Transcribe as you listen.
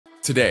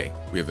Today,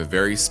 we have a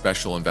very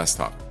special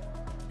InvestTalk.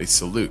 A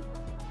salute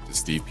to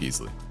Steve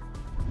Peasley.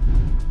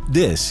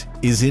 This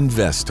is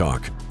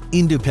InvestTalk.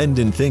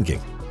 Independent thinking,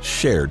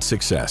 shared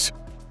success.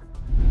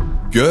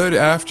 Good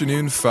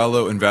afternoon,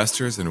 fellow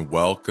investors, and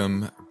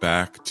welcome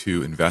back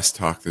to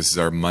InvestTalk. This is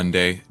our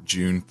Monday,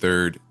 June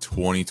 3rd,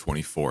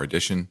 2024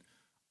 edition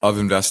of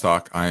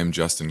InvestTalk. I am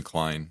Justin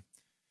Klein,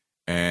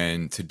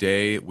 and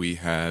today we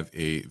have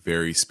a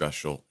very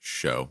special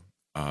show.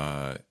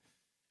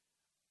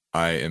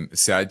 I am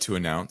sad to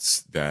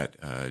announce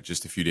that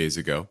just a few days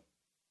ago,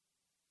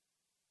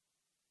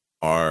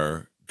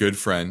 our good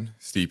friend,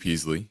 Steve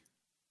Peasley,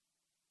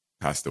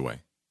 passed away.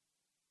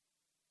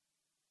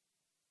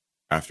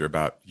 After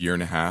about a year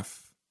and a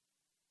half,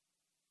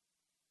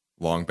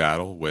 long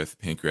battle with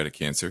pancreatic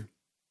cancer,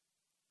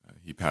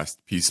 he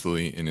passed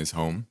peacefully in his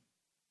home,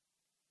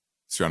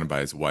 surrounded by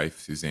his wife,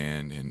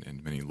 Suzanne,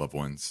 and many loved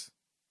ones.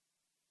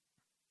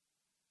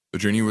 The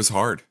journey was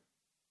hard,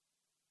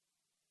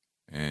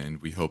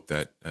 and we hope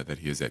that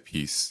he is at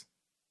peace.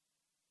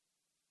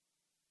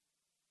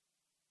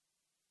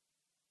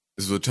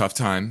 This was a tough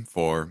time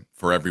for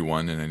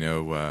everyone, and I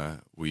know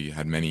we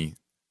had many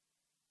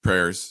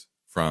prayers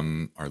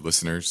from our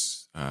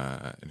listeners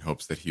in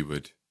hopes that he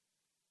would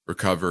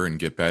recover and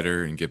get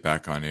better and get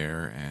back on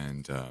air.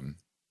 And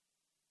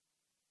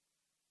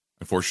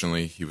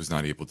unfortunately, he was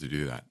not able to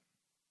do that.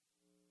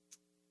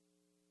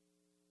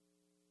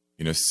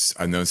 You know,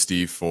 I've known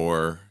Steve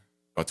for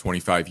about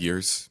 25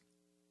 years.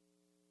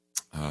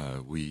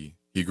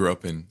 He grew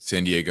up in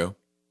San Diego.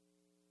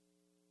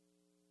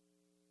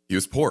 He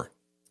was poor,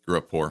 grew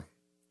up poor.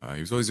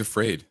 He was always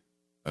afraid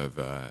of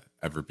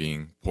ever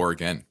being poor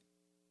again.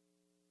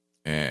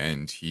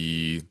 And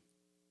he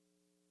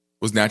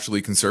was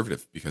naturally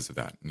conservative because of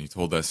that. And he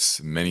told us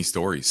many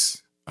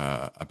stories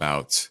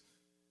about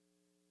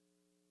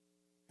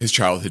his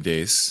childhood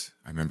days.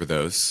 I remember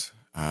those.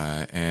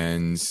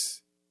 And,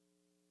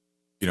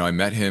 you know, I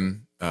met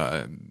him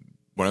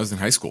when I was in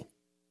high school.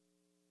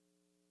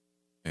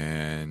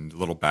 And a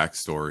little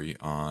backstory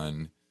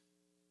on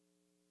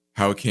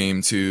how it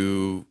came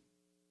to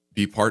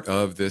be part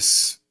of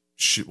this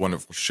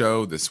wonderful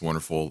show, this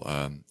wonderful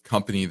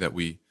company that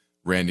we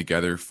ran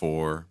together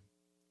for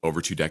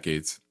over 2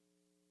 decades.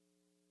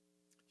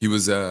 He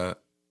was a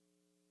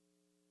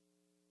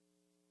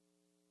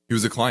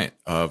client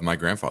of my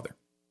grandfather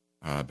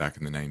back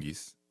in the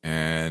 90s.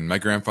 And my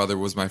grandfather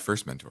was my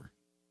first mentor.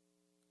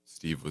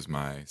 Steve was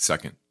my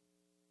second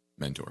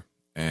mentor.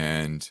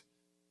 And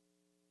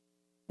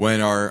when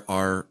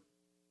our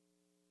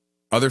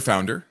other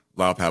founder,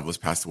 Lyle Pavlis,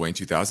 passed away in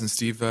 2000,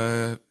 Steve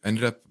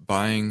ended up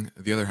buying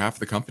the other half of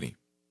the company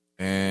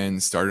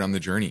and started on the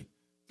journey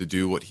to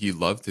do what he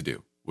loved to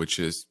do, which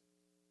is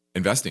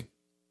investing.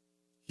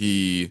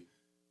 His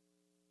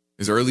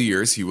early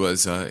years, he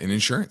was in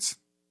insurance,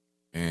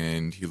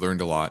 and he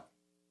learned a lot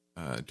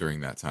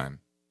during that time.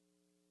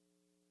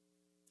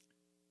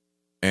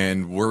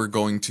 And we're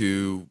going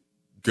to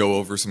go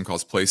over some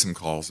calls, play some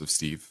calls of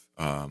Steve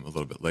a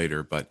little bit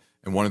later,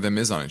 and one of them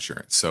is on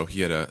insurance. So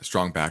he had a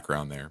strong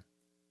background there.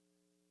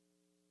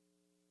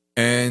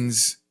 And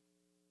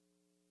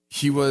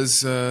he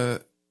was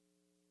a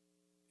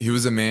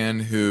man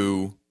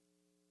who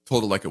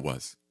told it like it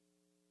was.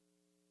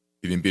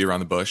 He didn't beat around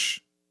the bush.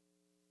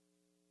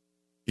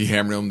 He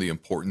hammered home the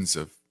importance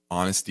of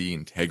honesty,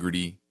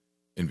 integrity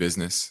in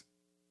business.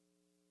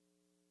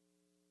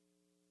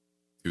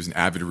 He was an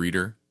avid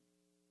reader.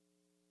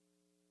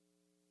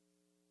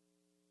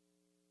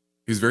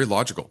 He was very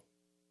logical.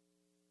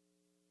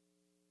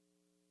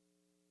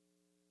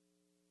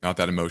 Not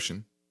that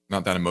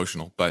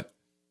emotional, but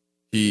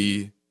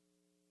he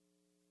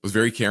was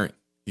very caring.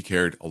 He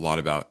cared a lot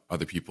about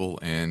other people,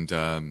 and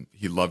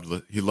he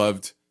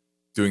loved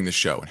doing the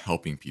show and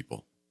helping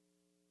people.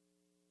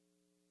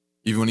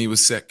 Even when he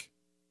was sick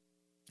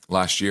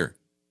last year,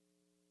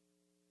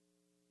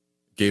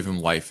 it gave him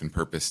life and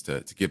purpose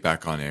to get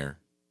back on air.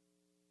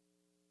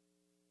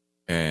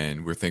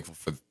 And we're thankful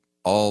for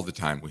all the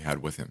time we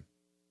had with him.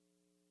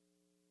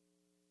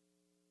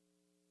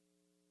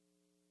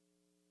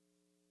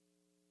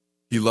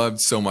 He loved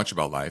so much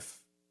about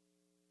life.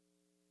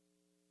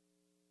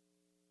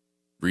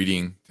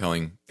 Reading,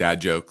 telling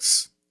dad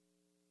jokes,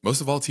 most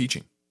of all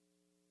teaching.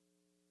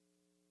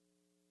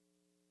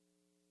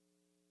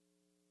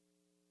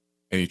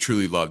 And he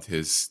truly loved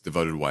his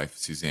devoted wife,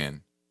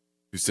 Suzanne,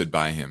 who stood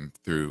by him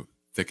through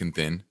thick and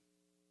thin.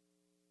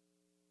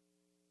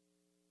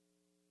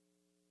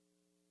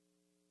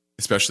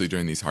 Especially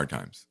during these hard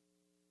times.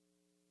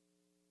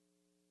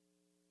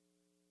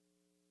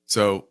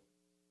 So,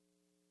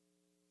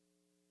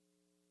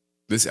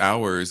 this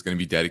hour is going to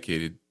be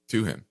dedicated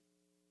to him.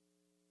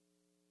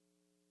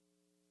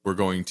 We're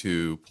going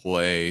to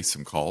play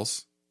some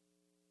calls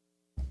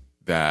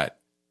that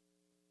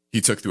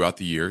he took throughout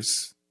the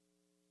years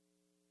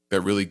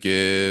that really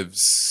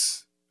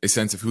gives a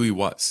sense of who he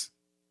was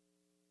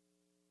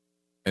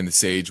and the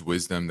sage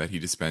wisdom that he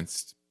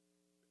dispensed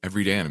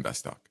every day on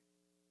InvestTalk.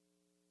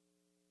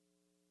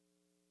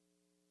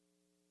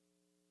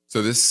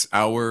 So this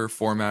hour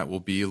format will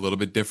be a little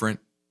bit different.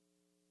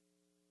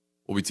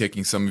 We'll be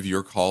taking some of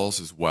your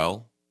calls as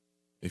well.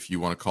 If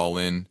you want to call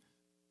in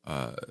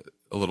a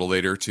little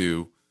later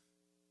to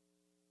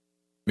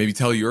maybe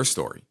tell your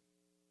story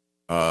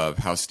of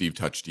how Steve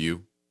touched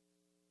you.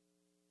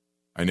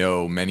 I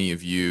know many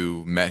of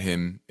you met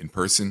him in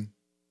person,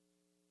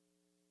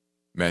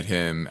 met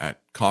him at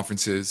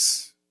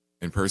conferences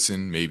in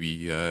person, maybe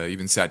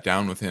even sat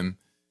down with him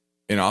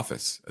in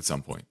office at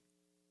some point.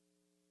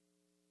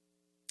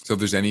 So if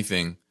there's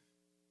anything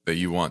that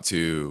you want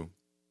to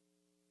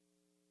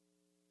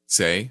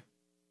say,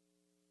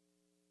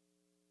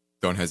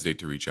 don't hesitate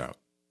to reach out.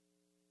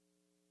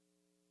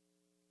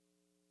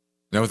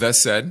 Now, with that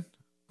said,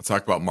 I'll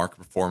talk about market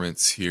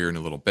performance here in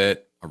a little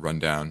bit. I'll run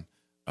down,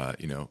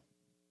 the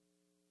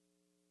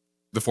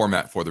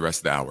format for the rest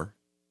of the hour.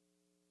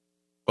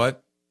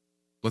 But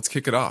let's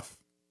kick it off.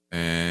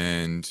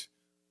 And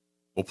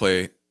we'll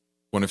play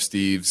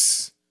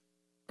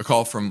a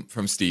call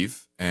from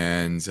Steve,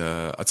 and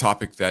a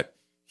topic that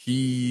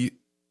he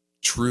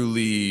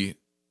truly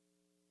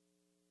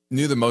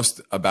knew the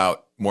most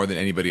about more than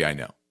anybody I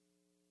know,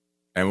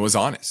 and was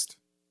honest.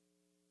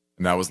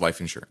 And that was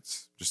life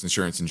insurance, just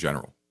insurance in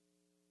general.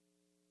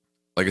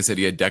 Like I said,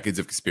 he had decades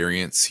of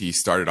experience. He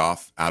started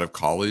off out of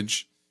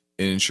college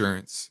in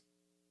insurance.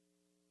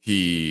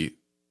 He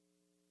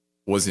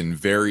was in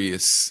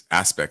various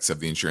aspects of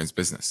the insurance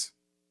business,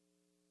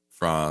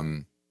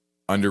 from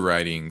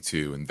underwriting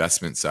to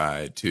investment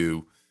side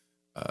to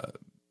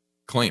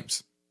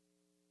claims.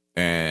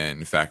 And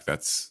in fact,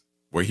 that's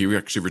where he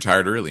actually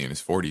retired early in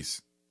his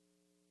 40s.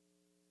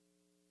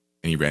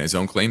 And he ran his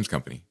own claims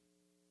company.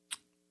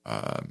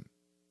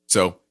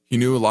 So he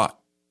knew a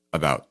lot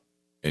about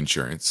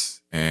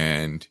insurance.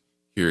 And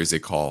here is a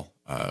call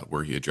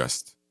where he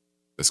addressed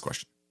this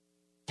question.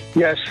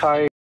 Yes,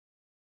 hi.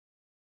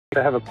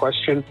 I have a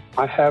question.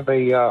 I have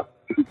a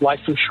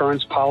life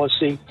insurance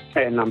policy,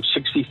 and I'm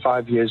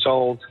 65 years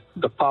old.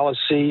 The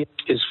policy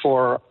is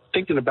for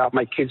thinking about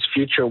my kids'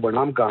 future when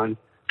I'm gone,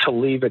 to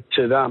leave it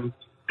to them.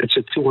 It's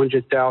a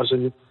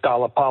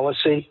 $200,000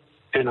 policy,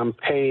 and I'm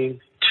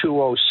paying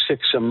 $206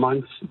 a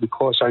month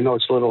because I know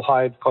it's a little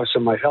high because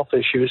of my health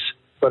issues.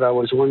 But I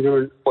was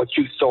wondering what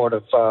you thought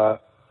of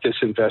this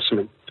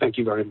investment. Thank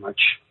you very much.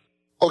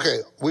 Okay,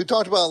 we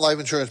talked about life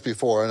insurance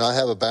before, and I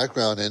have a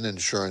background in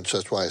insurance.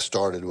 That's why I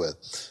started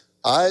with.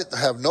 I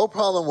have no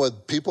problem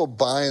with people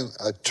buying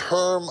a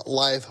term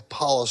life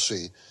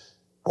policy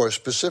for a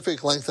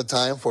specific length of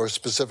time for a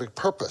specific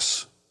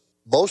purpose.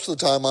 Most of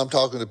the time, I'm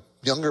talking to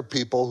younger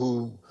people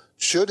who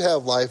should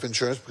have life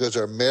insurance because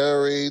they're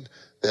married,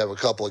 they have a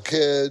couple of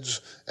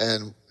kids,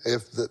 and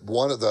if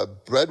one of the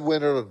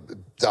breadwinner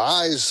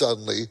dies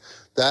suddenly,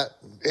 that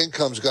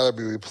income's got to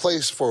be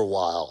replaced for a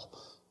while.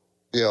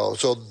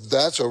 So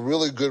that's a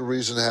really good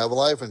reason to have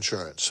life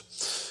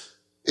insurance.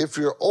 If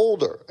you're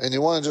older and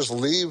you want to just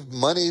leave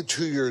money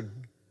to your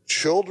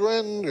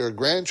children, your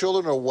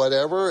grandchildren, or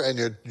whatever, and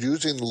you're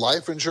using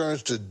life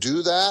insurance to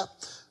do that,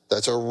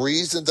 that's a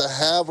reason to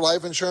have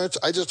life insurance.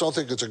 I just don't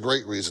think it's a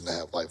great reason to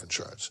have life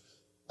insurance.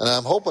 And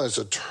I'm hoping it's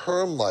a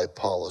term life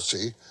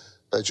policy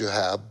that you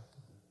have,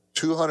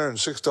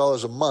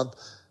 $206 a month.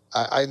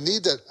 I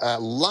need a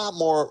lot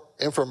more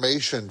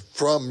information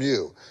from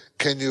you.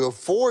 Can you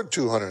afford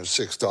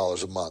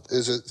 $206 a month?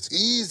 Is it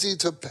easy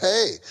to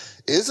pay?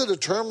 Is it a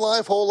term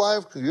life, whole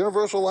life,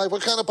 universal life?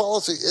 What kind of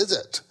policy is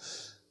it?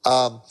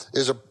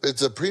 Is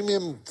the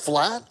premium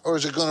flat, or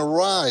is it going to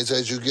rise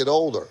as you get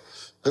older?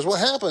 Because what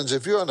happens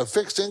if you're on a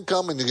fixed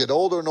income and you get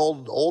older and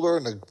older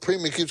and the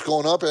premium keeps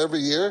going up every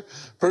year,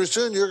 pretty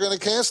soon you're going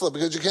to cancel it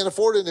because you can't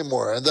afford it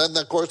anymore. And then,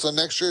 of course, the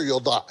next year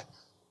you'll die.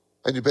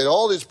 And you paid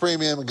all this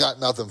premium and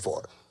got nothing for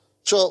it.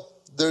 So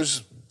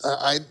there's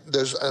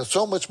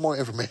so much more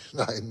information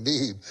I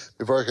need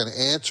before I can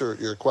answer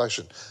your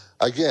question.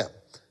 Again,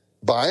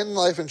 buying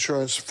life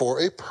insurance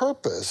for a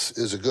purpose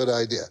is a good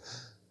idea.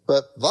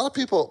 But a lot of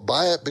people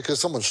buy it because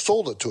someone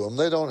sold it to them.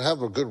 They don't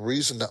have a good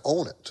reason to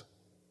own it.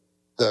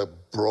 The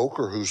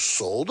broker who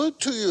sold it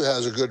to you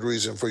has a good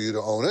reason for you to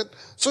own it,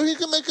 so he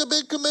can make a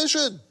big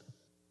commission.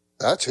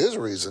 That's his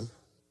reason.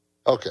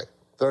 Okay,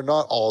 they're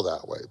not all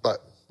that way,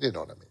 but you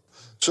know what I mean.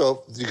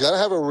 So you got to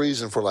have a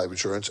reason for life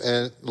insurance.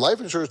 And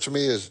life insurance to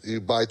me is you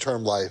buy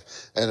term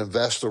life and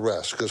invest the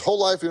rest. Because whole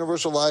life,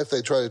 universal life,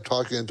 they try to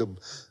talk you into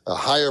a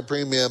higher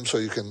premium so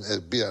you can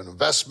be an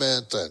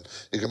investment and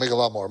you can make a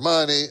lot more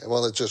money.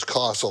 Well, it just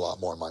costs a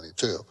lot more money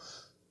too.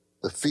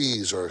 The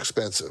fees are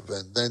expensive.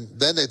 And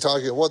then they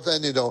talk you, well,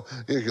 then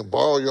you can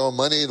borrow your own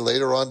money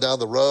later on down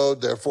the road.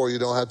 Therefore, you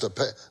don't have to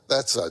pay.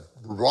 That's a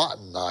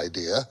rotten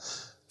idea.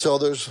 So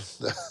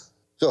there's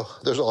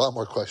a lot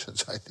more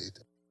questions I need.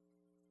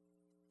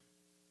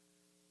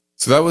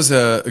 So that was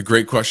a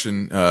great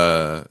question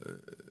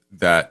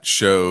that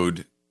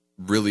showed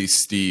really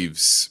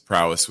Steve's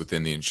prowess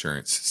within the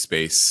insurance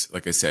space.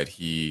 Like I said,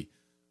 he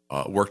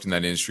worked in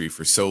that industry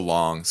for so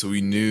long, so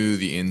he knew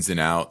the ins and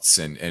outs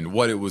and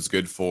what it was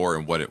good for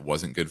and what it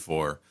wasn't good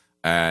for.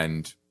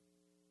 And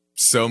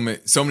so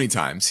many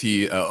times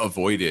he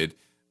avoided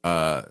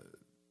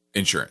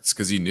insurance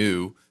because he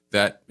knew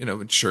that,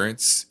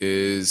 insurance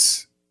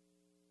is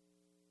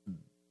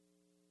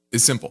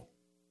simple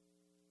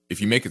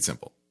if you make it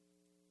simple.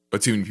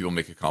 But too many people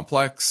make it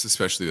complex,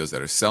 especially those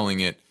that are selling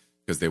it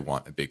because they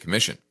want a big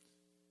commission.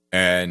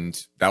 And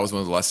that was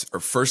one of the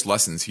first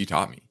lessons he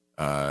taught me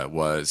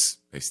was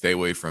they stay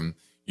away from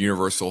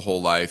universal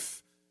whole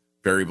life,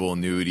 variable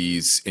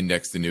annuities,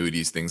 indexed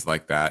annuities, things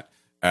like that.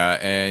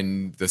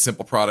 And the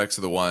simple products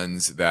are the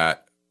ones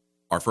that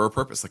are for a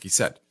purpose, like he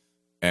said.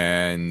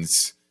 And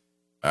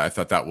I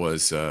thought that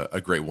was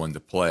a great one to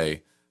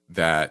play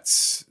that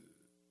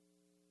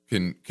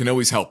can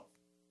always help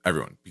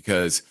everyone,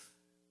 because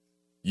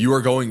you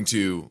are going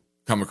to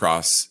come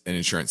across an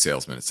insurance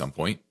salesman at some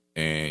point,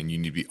 and you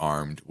need to be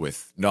armed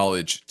with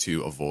knowledge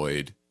to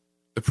avoid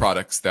the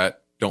products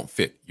that don't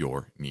fit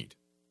your need.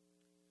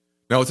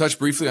 Now we'll touch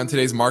briefly on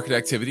today's market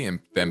activity and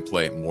then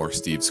play more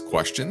Steve's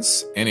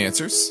questions and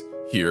answers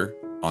here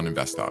on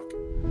InvestTalk.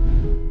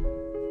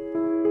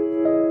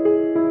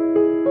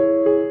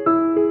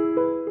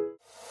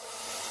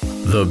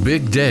 The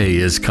big day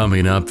is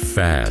coming up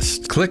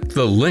fast. Click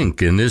the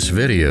link in this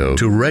video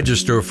to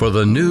register for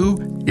the new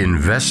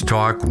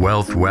InvestTalk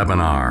Wealth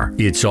Webinar.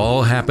 It's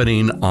all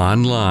happening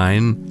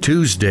online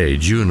Tuesday,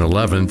 June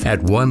 11th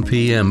at 1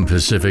 p.m.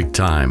 Pacific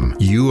Time.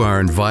 You are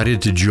invited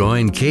to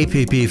join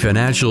KPP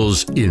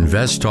Financial's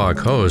InvestTalk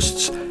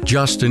hosts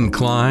Justin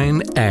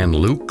Klein and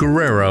Luke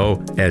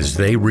Guerrero as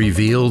they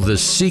reveal the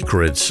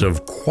secrets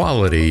of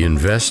quality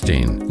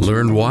investing.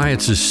 Learn why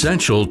it's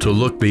essential to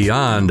look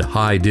beyond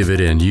high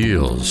dividend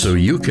yields so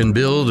you can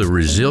build a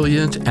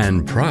resilient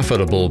and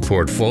profitable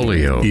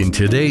portfolio. In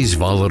today's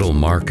volatile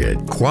market,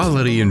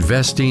 quality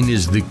investing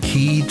is the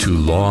key to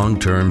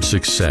long-term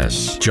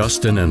success.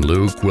 Justin and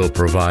Luke will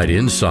provide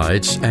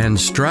insights and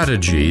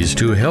strategies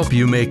to help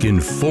you make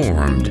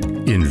informed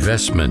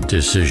investment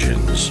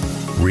decisions.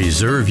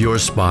 Reserve your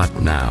spot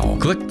now.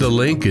 Click the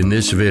link in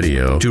this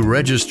video to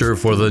register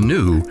for the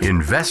new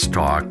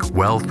InvestTalk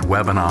Wealth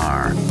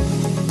Webinar.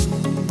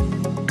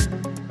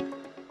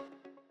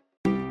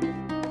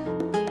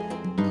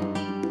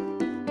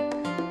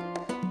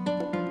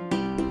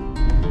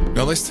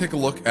 Now let's take a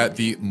look at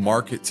the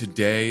market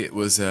today. It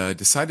was a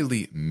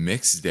decidedly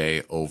mixed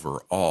day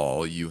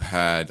overall. You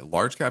had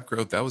large cap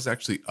growth that was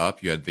actually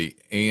up. You had the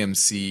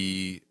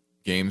AMC,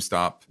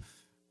 GameStop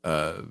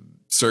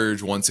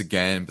surge once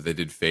again, but they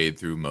did fade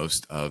through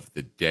most of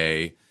the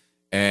day.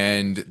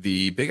 And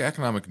the big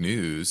economic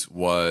news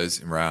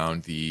was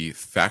around the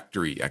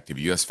factory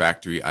activity, U.S.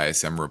 factory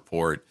ISM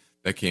report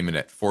that came in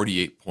at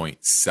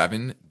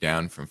 48.7,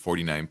 down from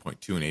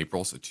 49.2 in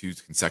April, so 2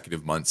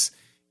 consecutive months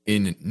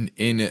in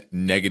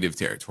negative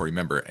territory.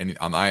 Remember, and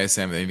on the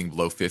ISM, anything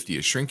below 50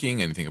 is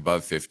shrinking, anything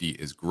above 50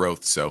 is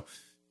growth. So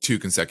 2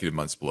 consecutive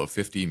months below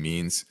 50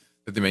 means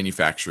that the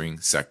manufacturing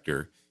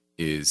sector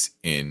is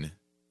in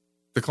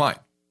decline.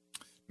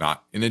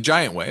 Not in a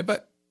giant way,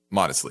 but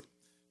modestly.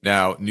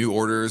 Now, new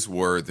orders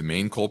were the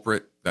main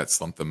culprit that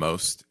slumped the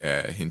most,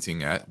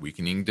 hinting at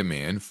weakening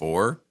demand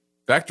for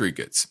factory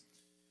goods.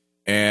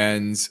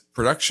 And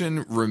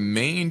production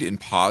remained in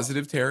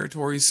positive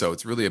territory, so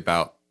it's really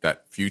about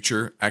that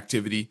future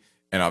activity,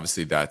 and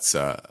obviously that's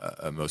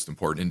most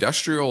important.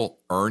 Industrial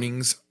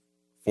earnings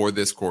for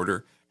this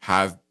quarter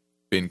have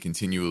been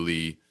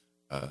continually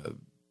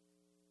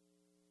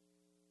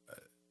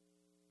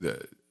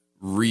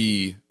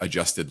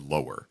readjusted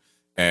lower,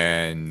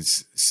 and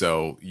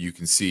so you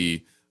can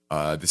see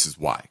this is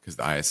why, because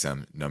the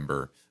ISM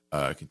number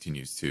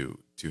continues to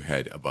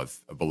head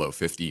below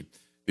 50.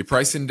 The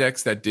price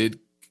index that did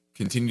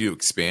continue to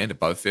expand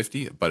above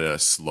 50, but at a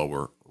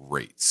slower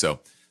rate. So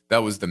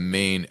that was the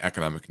main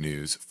economic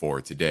news for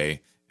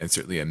today, and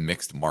certainly a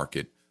mixed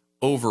market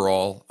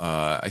overall.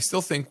 I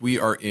still think we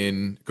are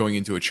going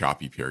into a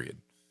choppy period.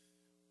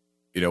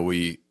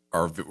 We're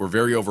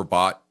very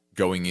overbought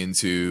going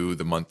into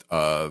the month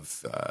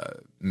of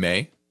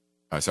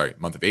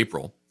month of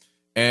April,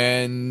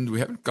 and we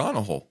haven't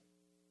gone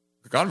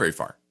very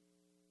far.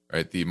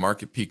 Right, the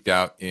market peaked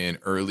out in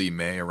early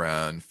May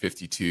around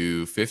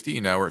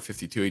 52.50. Now we're at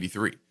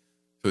 52.83. So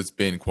it's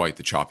been quite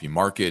the choppy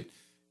market,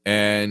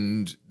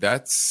 and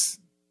that's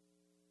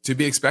to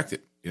be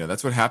expected.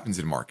 That's what happens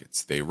in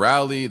markets. They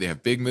rally, they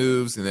have big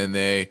moves, and then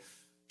they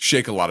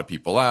shake a lot of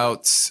people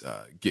out,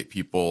 get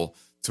people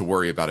to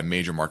worry about a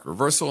major market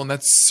reversal, and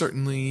that's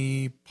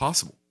certainly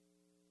possible.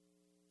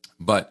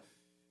 But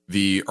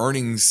the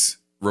earnings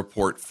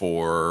report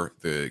for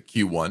the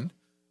Q1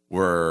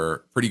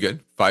 were pretty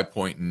good,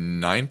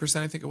 5.9%,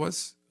 I think it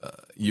was,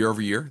 year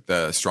over year,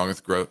 the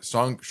strongest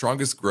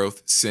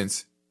growth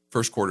since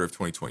first quarter of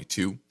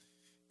 2022.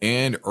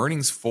 And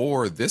earnings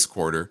for this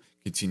quarter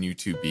continue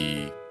to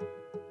be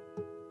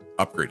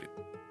upgraded,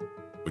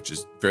 which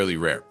is fairly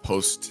rare.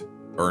 Post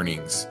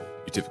earnings,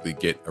 you typically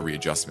get a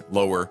readjustment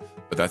lower,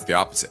 but that's the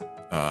opposite,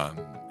 and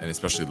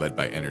especially led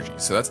by energy.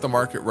 So that's the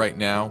market right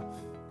now.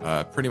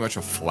 Pretty much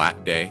a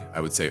flat day, I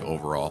would say,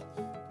 overall.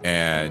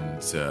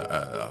 And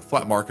a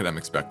flat market I'm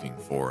expecting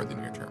for the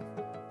near term.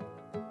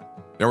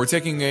 Now we're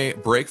taking a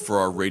break for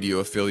our radio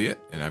affiliate,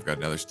 and I've got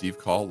another Steve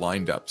call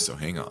lined up, so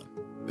hang on.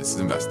 This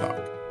is InvestTalk.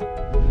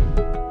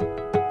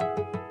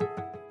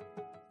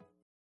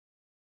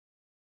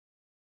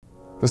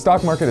 The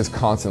stock market is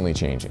constantly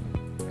changing,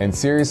 and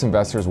serious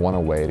investors want a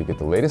way to get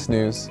the latest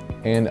news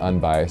and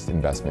unbiased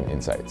investment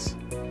insights.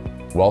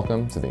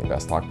 Welcome to the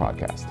InvestTalk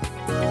podcast.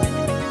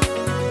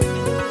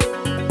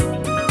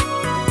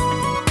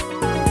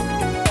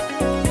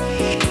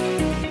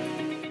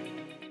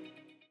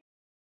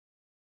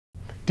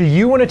 Do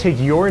you want to take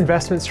your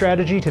investment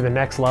strategy to the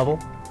next level?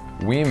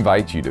 We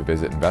invite you to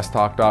visit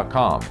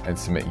investtalk.com and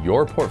submit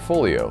your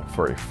portfolio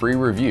for a free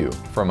review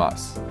from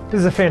us. This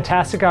is a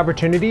fantastic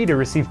opportunity to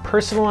receive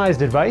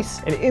personalized advice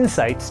and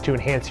insights to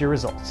enhance your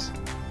results.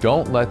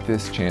 Don't let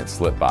this chance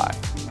slip by.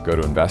 Go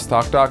to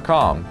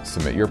investtalk.com,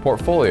 submit your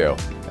portfolio,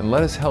 and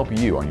let us help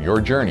you on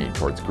your journey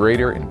towards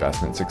greater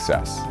investment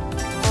success.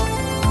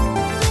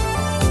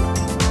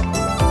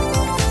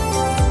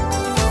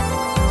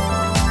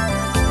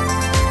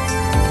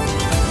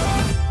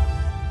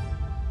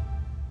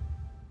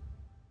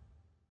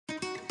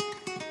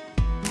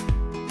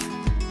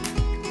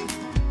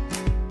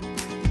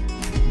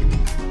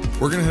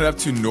 We're going to head up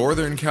to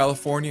Northern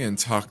California and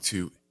talk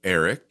to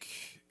Eric,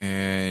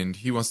 and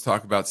he wants to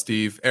talk about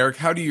Steve. Eric,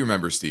 how do you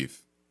remember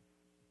Steve?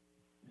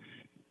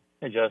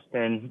 Hey,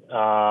 Justin.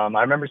 I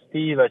remember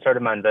Steve. I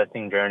started my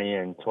investing journey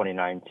in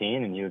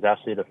 2019, and he was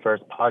actually the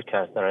first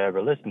podcast that I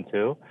ever listened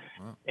to,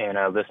 and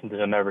I listened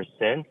to him ever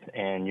since,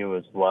 and you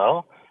as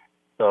well.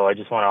 So I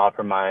just want to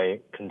offer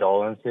my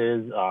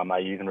condolences.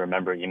 I even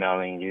remember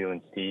emailing you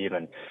and Steve,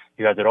 and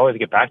you guys would always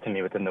get back to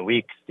me within the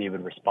week. Steve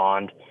would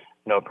respond.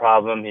 No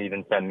problem. He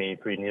even sent me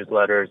free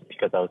newsletters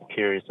because I was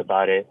curious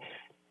about it.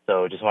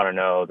 So just want to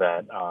know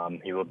that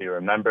he will be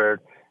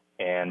remembered,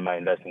 and my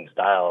investing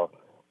style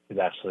is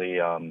actually,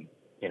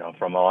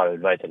 from a lot of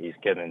advice that he's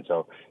given.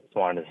 So just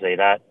wanted to say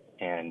that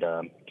and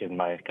give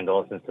my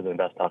condolences to the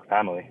InvestTalk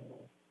family.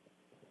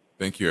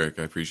 Thank you, Eric.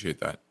 I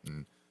appreciate that.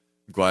 And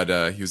I'm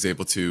glad he was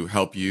able to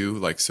help you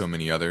like so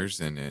many others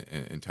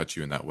and touch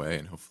you in that way.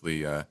 And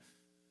hopefully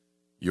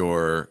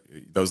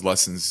those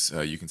lessons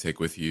you can take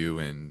with you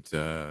and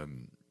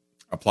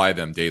apply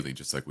them daily,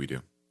 just like we do.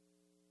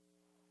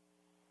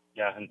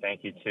 Yeah, and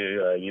thank you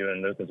to you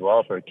and Luke as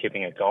well for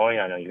keeping it going.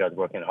 I know you guys are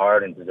working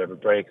hard and deserve a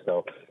break,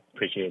 so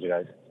appreciate you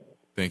guys.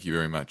 Thank you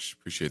very much.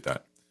 Appreciate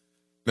that.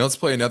 Now let's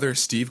play another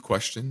Steve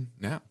question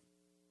now.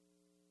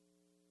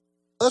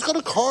 Let's go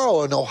to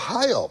Carl in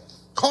Ohio.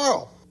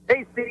 Carl.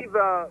 Hey, Steve.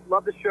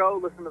 Love the show.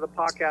 Listen to the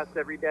podcast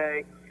every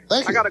day.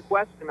 Thank you. I got a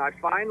question. I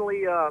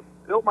finally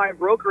built my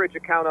brokerage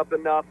account up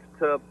enough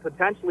to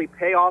potentially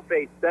pay off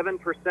a 7%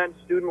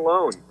 student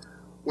loan.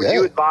 Would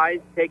you advise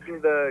taking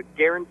the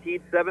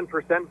guaranteed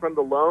 7% from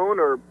the loan,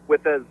 or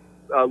with as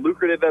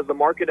lucrative as the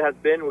market has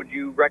been, would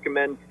you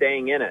recommend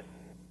staying in it?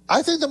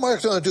 I think the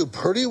market's going to do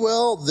pretty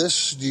well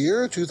this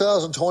year,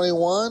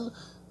 2021.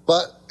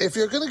 But if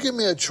you're going to give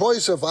me a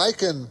choice, if I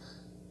can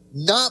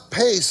not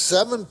pay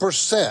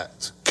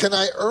 7%, can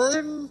I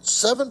earn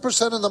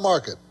 7% in the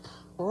market?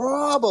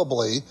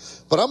 Probably,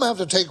 but I'm going to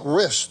have to take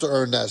risks to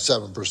earn that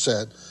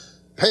 7%.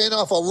 Paying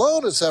off a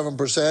loan at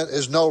 7%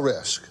 is no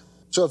risk.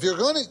 So if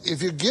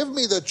you give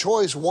me the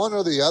choice, one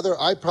or the other,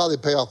 I'd probably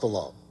pay off the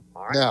loan.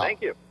 All right, now,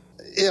 thank you.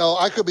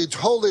 I could be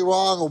totally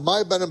wrong. It might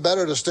have been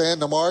better to stay in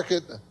the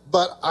market,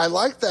 but I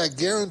like that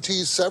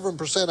guaranteed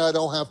 7% I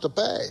don't have to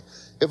pay.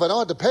 If I don't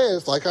have to pay it,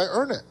 it's like I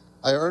earn it.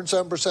 I earn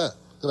 7% because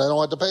I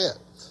don't have to pay it.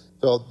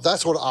 So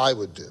that's what I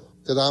would do,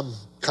 because I'm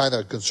kind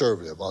of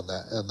conservative on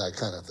that and that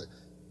kind of thing.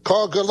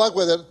 Carl, good luck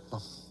with it. I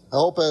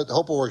hope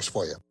it works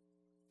for you.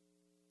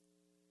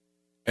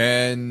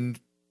 And,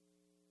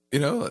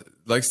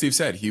 like Steve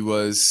said, he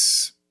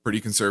was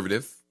pretty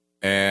conservative,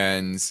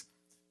 and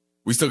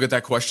we still get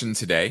that question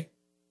today.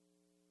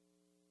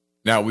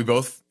 Now, we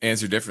both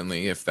answer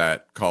differently. If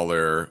that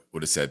caller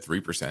would have said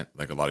 3%,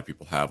 like a lot of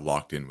people have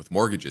locked in with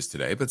mortgages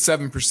today, but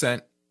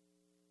 7%,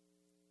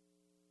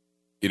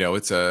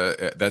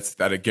 that's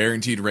at a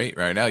guaranteed rate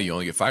right now. You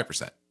only get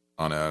 5%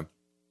 on a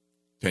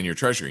 10-year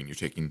treasury, and you're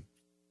taking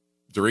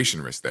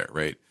duration risk there,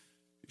 right?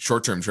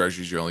 Short-term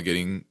treasuries, you're only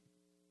getting,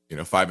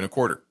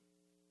 5.25%.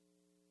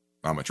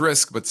 Not much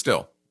risk, but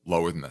still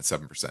lower than that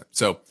 7%.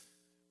 So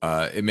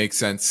it makes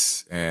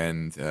sense,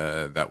 and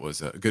that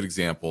was a good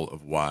example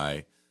of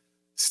why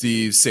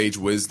Steve's sage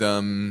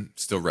wisdom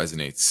still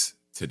resonates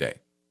today.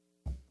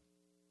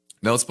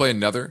 Now let's play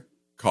another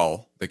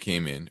call that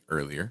came in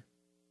earlier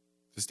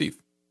to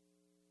Steve.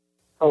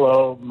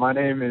 Hello, my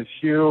name is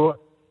Hugh,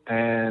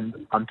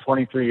 and I'm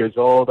 23 years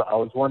old. I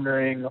was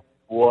wondering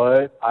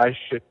what I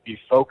should be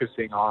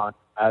focusing on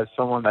as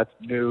someone that's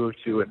new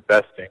to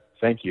investing.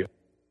 Thank you.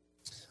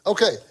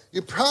 Okay,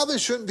 you probably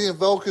shouldn't be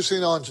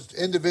focusing on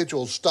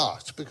individual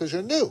stocks because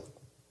you're new.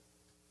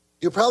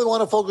 You probably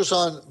want to focus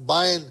on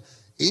buying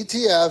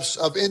ETFs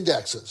of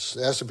indexes,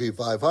 the S&P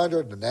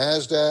 500, the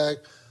NASDAQ,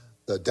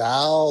 the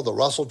Dow, the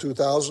Russell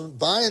 2000,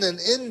 buying an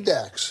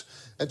index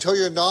until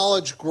your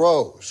knowledge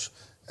grows.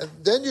 And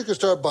then you can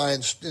start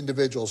buying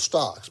individual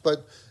stocks.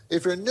 But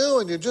if you're new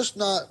and you're just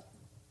not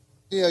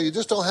you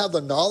just don't have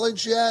the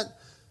knowledge yet,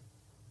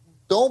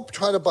 don't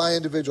try to buy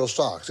individual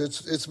stocks.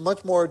 It's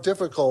much more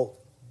difficult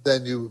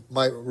than you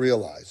might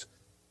realize.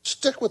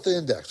 Stick with the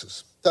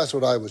indexes. That's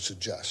what I would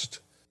suggest.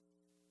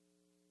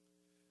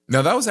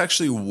 Now, that was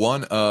actually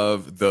one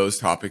of those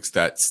topics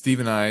that Steve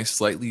and I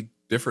slightly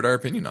differed our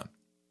opinion on.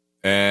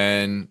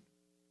 And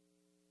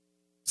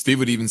Steve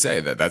would even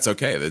say that that's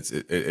okay.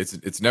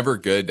 It's never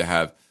good to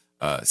have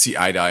see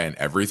eye to eye on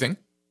everything,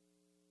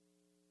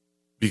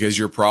 because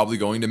you're probably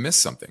going to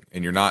miss something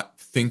and you're not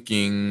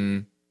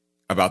thinking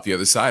about the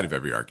other side of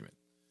every argument.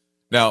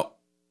 Now,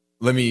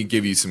 let me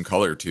give you some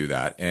color to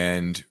that.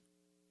 And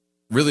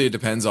really, it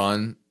depends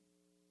on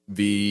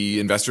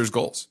the investor's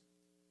goals.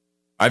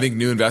 I think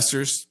new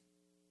investors,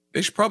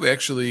 they should probably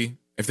actually,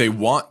 if they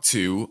want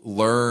to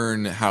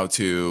learn how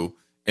to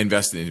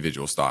invest in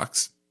individual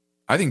stocks,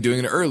 I think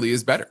doing it early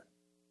is better,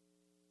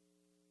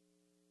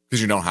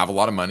 because you don't have a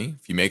lot of money.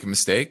 If you make a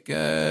mistake,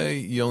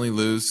 you only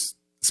lose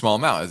a small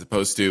amount, as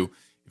opposed to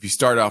if you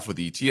start off with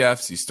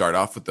ETFs, you start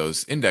off with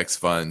those index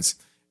funds,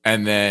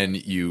 and then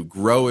you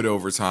grow it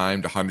over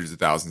time to hundreds of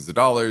thousands of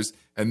dollars,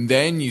 and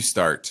then you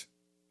start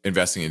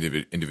investing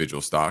in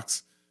individual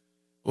stocks.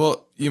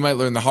 Well, you might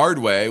learn the hard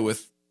way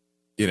with,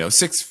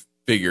 6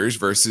 figures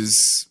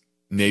versus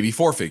maybe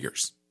 4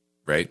 figures,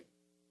 right?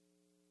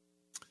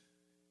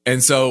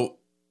 And so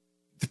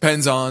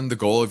depends on the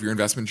goal of your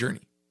investment journey.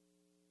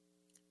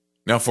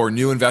 Now, for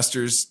new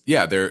investors,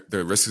 their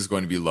risk is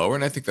going to be lower.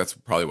 And I think that's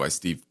probably why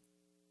Steve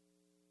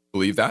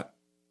believed that,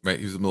 right?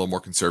 He was a little more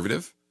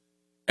conservative.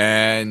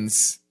 And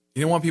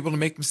you don't want people to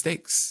make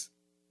mistakes,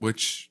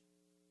 which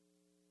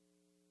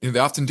they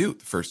often do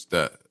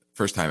the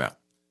first time out.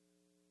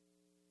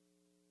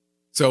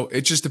 So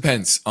it just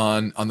depends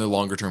on the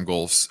longer term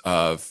goals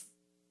of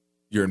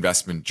your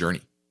investment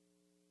journey.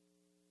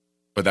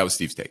 But that was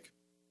Steve's take.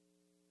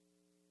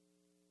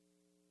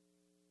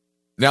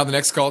 Now the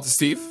next call to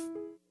Steve,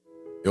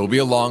 it will be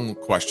a long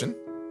question,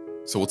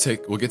 so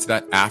we'll get to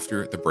that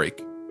after the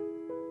break.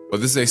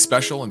 But this is a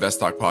special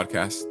InvestTalk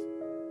podcast,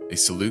 a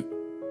salute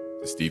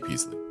to Steve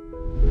Peasley.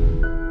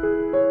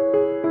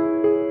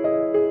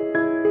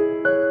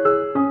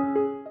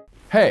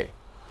 Hey,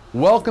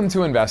 welcome to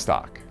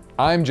InvestTalk.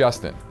 I'm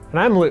Justin. And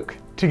I'm Luke.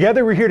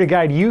 Together, we're here to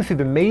guide you through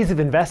the maze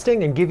of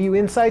investing and give you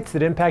insights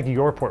that impact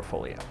your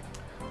portfolio.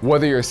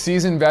 Whether you're a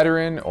seasoned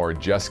veteran or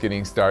just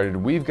getting started,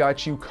 we've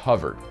got you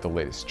covered. The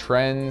latest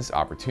trends,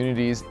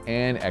 opportunities,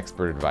 and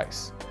expert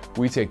advice.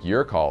 We take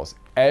your calls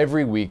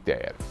every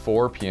weekday at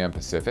 4 p.m.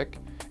 Pacific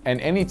and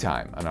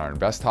anytime on our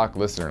InvestTalk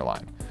listener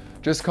line.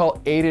 Just call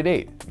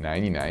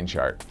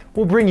 888-99-CHART.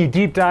 We'll bring you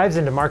deep dives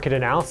into market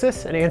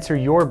analysis and answer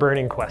your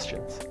burning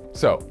questions.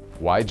 So,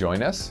 why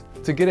join us?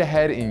 To get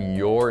ahead in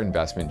your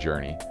investment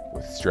journey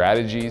with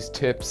strategies,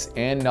 tips,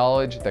 and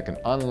knowledge that can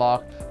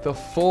unlock the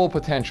full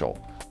potential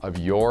of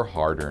your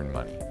hard-earned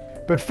money.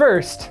 But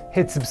first,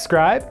 hit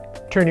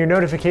subscribe, turn your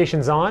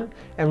notifications on,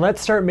 and let's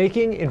start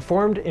making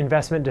informed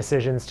investment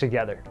decisions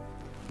together.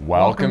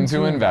 Welcome to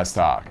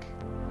InvestTalk.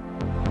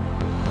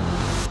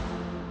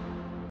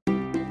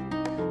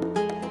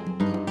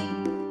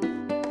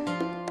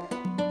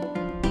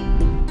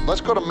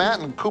 Let's go to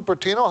Matt in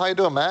Cupertino. How you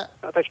doing, Matt?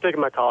 Thanks for taking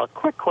my call. A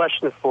quick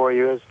question for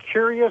you. I was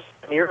curious,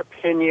 in your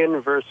opinion,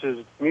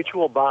 versus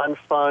mutual bond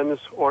funds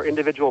or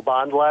individual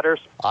bond ladders?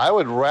 I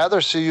would rather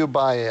see you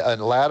buy a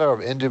ladder of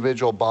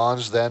individual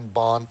bonds than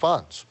bond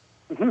funds.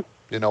 Mm-hmm.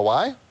 You know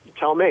why? You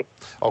tell me.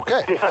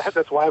 Okay.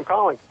 That's why I'm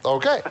calling.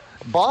 Okay.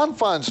 Bond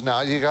funds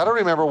now, you got to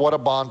remember what a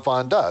bond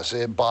fund does.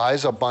 It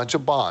buys a bunch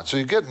of bonds. So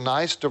you get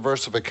nice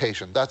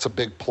diversification. That's a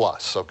big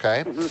plus,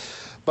 okay? Mm-hmm.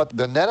 But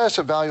the net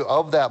asset value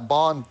of that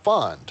bond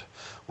fund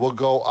will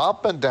go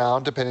up and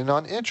down depending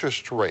on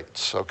interest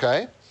rates,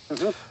 okay?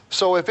 Mm-hmm.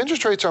 So if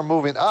interest rates are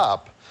moving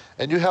up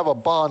and you have a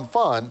bond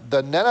fund,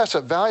 the net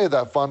asset value of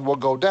that fund will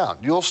go down.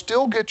 You'll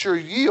still get your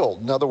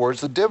yield, in other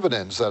words, the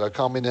dividends that are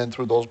coming in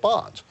through those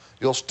bonds.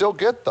 You'll still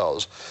get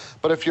those.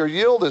 But if your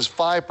yield is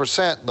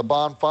 5% and the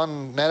bond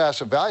fund net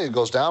asset value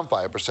goes down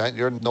 5%,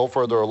 you're no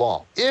further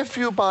along. If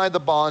you buy the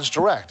bonds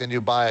direct and you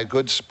buy a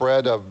good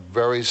spread of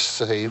very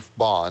safe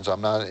bonds,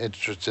 I'm not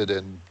interested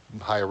in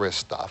high-risk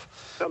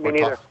stuff.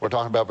 We're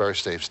talking about very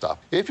safe stuff.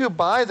 If you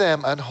buy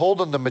them and hold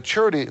them to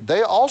maturity,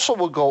 they also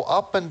will go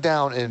up and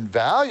down in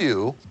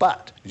value,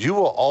 but you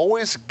will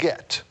always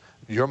get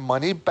your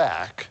money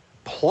back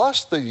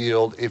plus the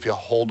yield if you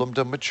hold them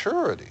to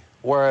maturity.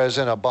 Whereas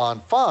in a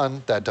bond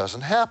fund, that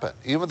doesn't happen.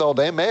 Even though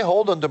they may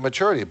hold them to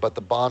maturity, but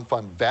the bond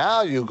fund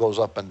value goes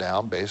up and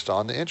down based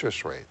on the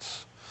interest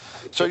rates.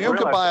 So you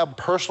can buy a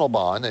personal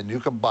bond and you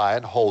can buy it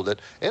and hold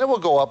it, and it will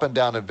go up and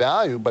down in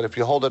value, but if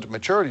you hold it to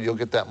maturity, you'll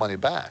get that money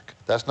back.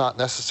 That's not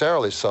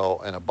necessarily so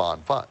in a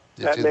bond fund.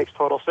 That makes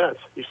total sense.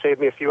 You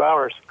saved me a few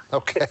hours.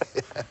 Okay.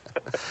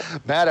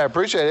 Matt, I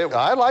appreciate it.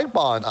 I like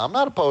bonds. I'm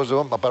not opposed to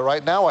them, but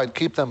right now I'd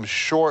keep them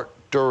short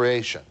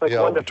duration. Like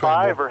 1 to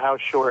 5 or how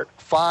short?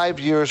 5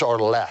 years or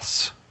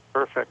less.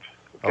 Perfect.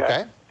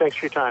 Okay. Thanks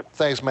for your time.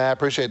 Thanks, Matt. I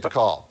appreciate the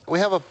call. We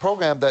have a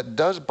program that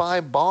does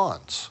buy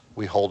bonds.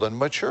 We hold in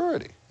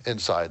maturity.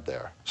 inside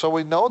there. So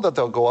we know that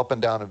they'll go up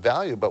and down in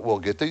value, but we'll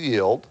get the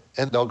yield,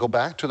 and they'll go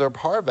back to their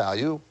par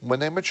value when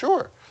they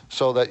mature,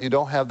 so that you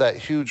don't have that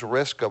huge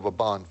risk of a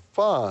bond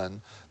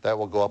fund that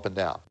will go up and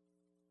down.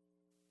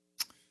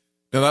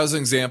 Now, that was an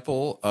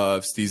example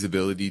of Steve's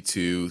ability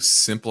to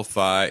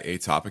simplify a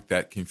topic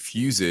that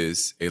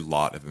confuses a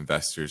lot of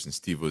investors, and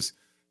Steve was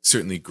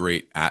certainly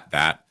great at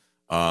that.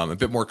 A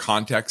bit more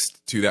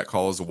context to that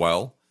call as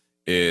well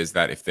is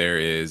that if there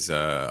is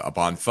a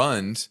bond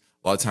fund,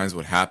 a lot of times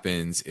what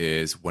happens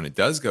is when it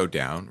does go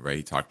down, right?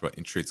 He talked about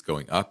interest rates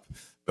going up,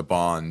 the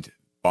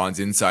bonds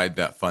inside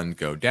that fund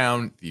go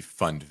down, the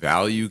fund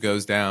value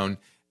goes down,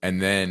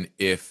 and then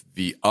if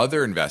the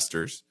other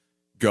investors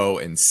go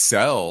and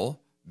sell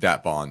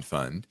that bond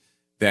fund,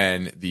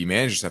 then the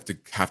managers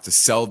have to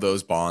sell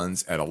those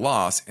bonds at a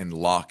loss and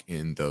lock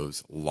in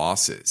those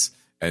losses.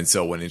 And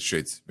so when interest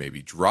rates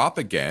maybe drop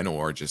again,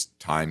 or just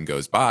time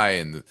goes by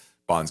and the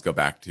bonds go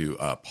back to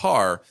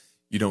par,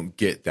 you don't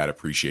get that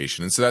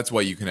appreciation. And so that's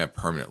why you can have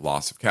permanent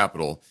loss of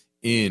capital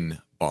in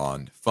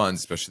bond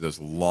funds, especially those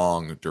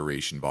long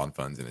duration bond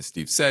funds. And as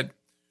Steve said,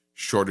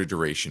 shorter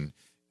duration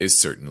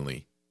is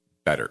certainly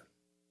better,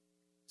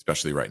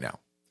 especially right now.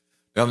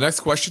 Now, the next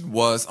question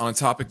was on a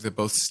topic that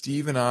both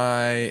Steve and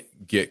I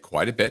get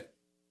quite a bit.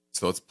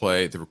 So let's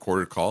play the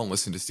recorded call and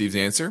listen to Steve's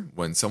answer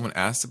when someone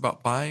asks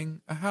about buying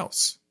a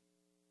house.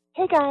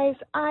 Hey guys,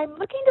 I'm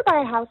looking to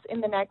buy a house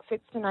in the next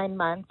 6 to 9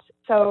 months.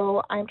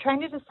 So I'm trying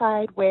to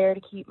decide where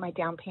to keep my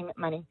down payment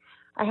money.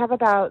 I have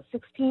about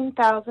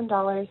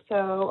 $16,000.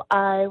 So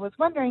I was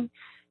wondering,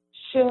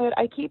 should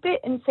I keep it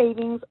in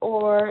savings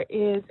or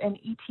is an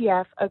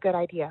ETF a good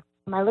idea?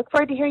 I look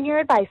forward to hearing your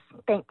advice.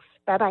 Thanks.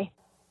 Bye-bye.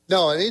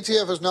 No, an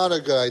ETF is not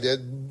a good idea.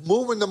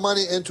 Moving the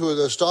money into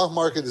the stock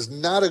market is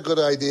not a good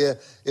idea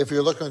if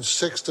you're looking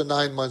 6 to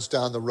 9 months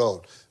down the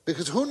road.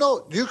 Because who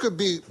knows, you could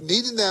be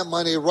needing that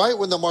money right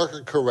when the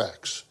market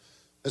corrects.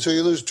 And so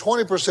you lose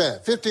 20%,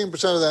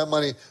 15% of that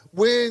money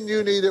when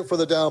you need it for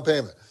the down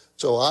payment.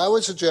 So I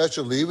would suggest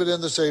you leave it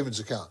in the savings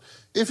account.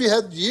 If you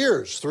had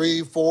years,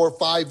 3, 4,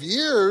 5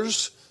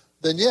 years,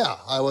 then yeah,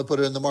 I would put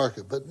it in the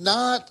market. But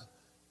not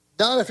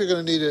if you're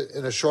going to need it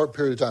in a short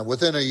period of time,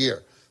 within a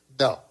year.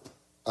 No.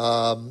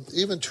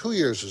 Even 2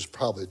 years is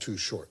probably too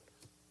short.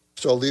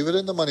 So leave it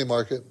in the money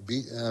market,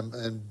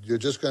 and you're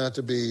just going to have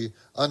to be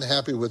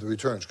unhappy with the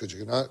returns because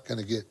you're not going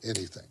to get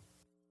anything.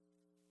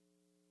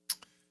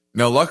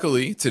 Now,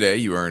 luckily, today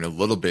you earn a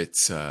little bit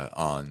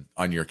on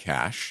your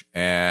cash,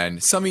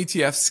 and some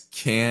ETFs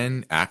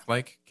can act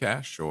like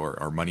cash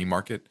or money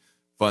market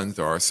funds.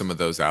 There are some of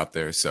those out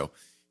there. So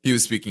he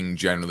was speaking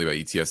generally about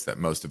ETFs that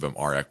most of them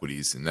are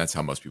equities, and that's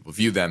how most people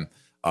view them,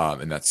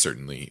 and that's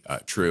certainly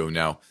true.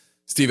 Now,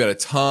 Steve had a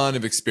ton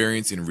of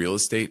experience in real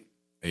estate.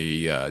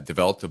 He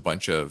developed a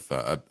bunch of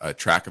a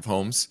tract of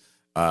homes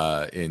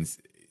in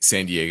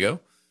San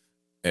Diego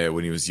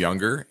when he was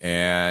younger,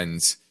 and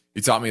he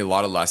taught me a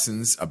lot of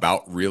lessons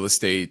about real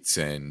estate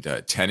and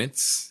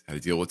tenants, how to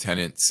deal with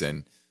tenants,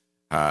 and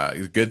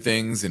good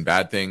things and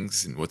bad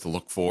things, and what to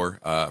look for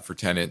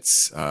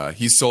tenants.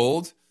 He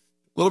sold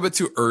a little bit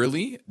too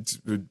early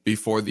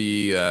before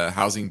the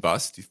housing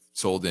bust. He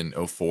sold in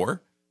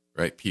 2004,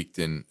 right? Peaked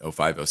in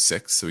 2005,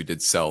 2006. So he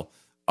did sell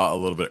a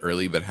little bit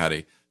early, but had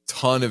a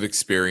ton of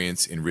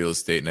experience in real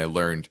estate, and I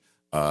learned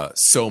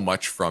so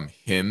much from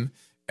him.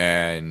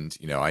 And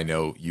I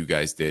know you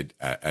guys did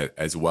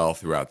as well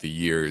throughout the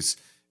years.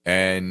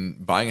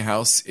 And buying a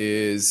house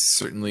is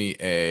certainly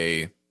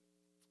a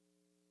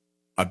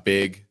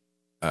big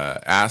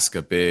ask,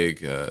 a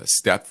big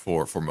step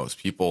for most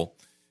people,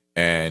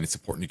 and it's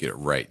important to get it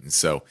right. And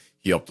so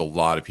he helped a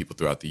lot of people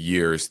throughout the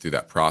years through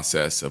that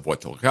process of what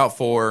to look out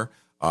for,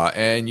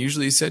 and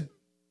usually he said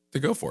to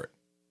go for it.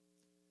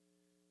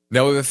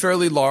 Now, we have a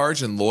fairly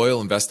large and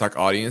loyal InvestTalk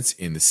audience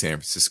in the San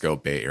Francisco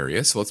Bay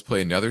Area, so let's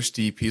play another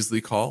Steve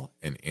Peasley call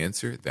and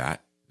answer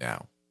that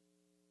now.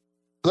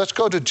 Let's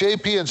go to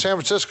JP in San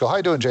Francisco. How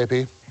you doing,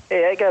 JP?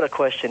 Hey, I got a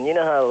question. You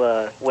know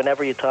how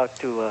whenever you talk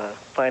to a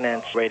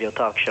finance radio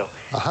talk show,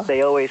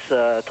 they always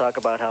talk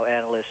about how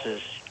analysts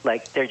is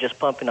like they're just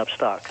pumping up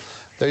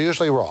stocks. They're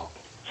usually wrong.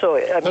 So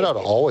they're not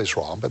always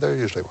wrong, but they're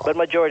usually wrong. But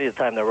majority of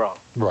the time they're wrong.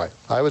 Right.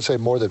 I would say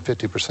more than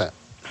 50%.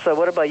 So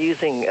what about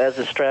using as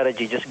a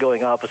strategy just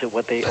going opposite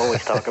what they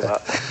always talk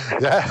about?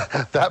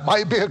 That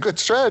might be a good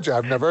strategy.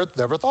 I've never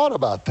thought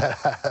about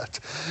that.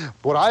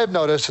 What I have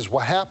noticed is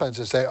what happens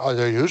is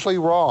they're usually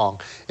wrong.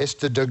 It's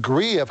the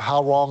degree of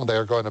how wrong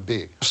they're going to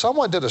be.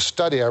 Someone did a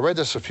study, I read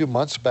this a few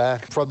months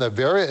back, from the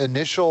very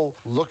initial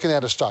looking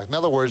at a stock. In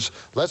other words,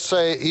 let's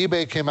say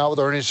eBay came out with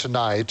earnings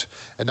tonight,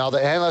 and now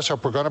the analysts are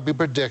going to be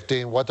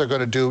predicting what they're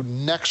going to do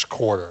next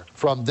quarter.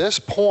 From this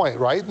point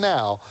right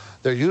now,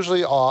 they're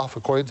usually off,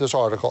 according to this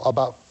article,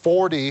 about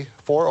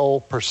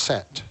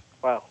 40%.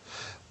 Wow.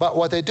 But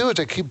what they do is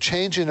they keep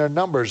changing their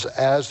numbers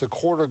as the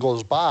quarter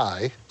goes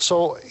by.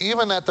 So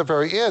even at the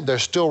very end, they're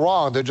still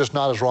wrong. They're just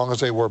not as wrong as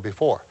they were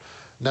before.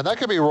 Now, that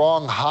could be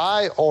wrong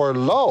high or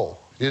low.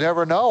 You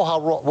never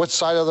know which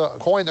side of the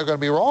coin they're going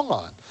to be wrong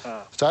on.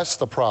 So that's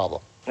the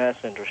problem.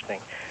 That's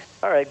interesting.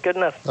 All right, good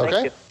enough.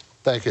 Thank you.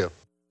 Thank you.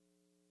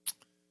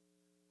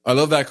 I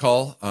love that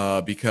call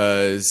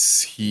because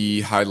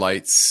he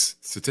highlights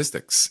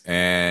statistics,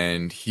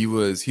 and he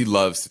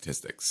loves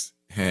statistics.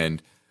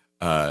 And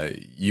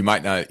you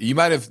might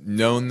have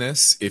known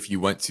this if you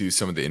went to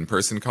some of the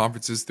in-person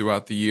conferences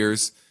throughout the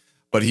years,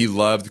 but he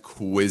loved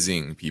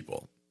quizzing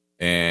people,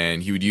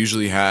 and he would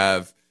usually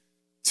have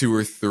 2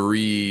 or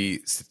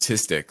 3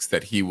 statistics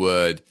that he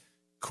would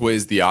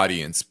quiz the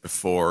audience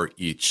before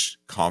each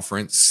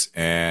conference,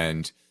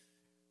 and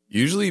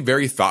usually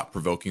very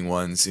thought-provoking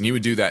ones. And he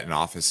would do that in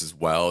office as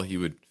well. He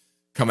would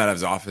come out of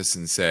his office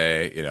and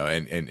say,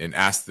 and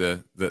ask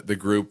the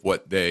group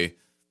what they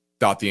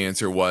thought the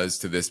answer was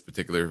to this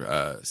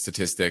particular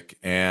statistic.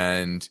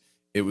 And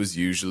it was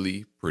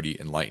usually pretty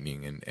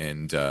enlightening.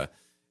 And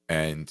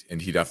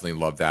he definitely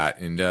loved that.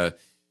 And,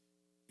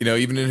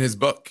 even in his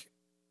book,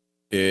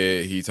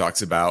 he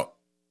talks about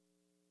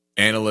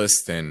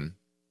analysts and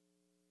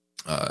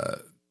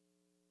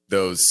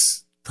those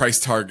price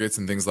targets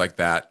and things like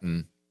that.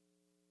 And,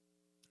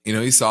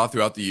 he saw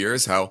throughout the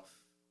years how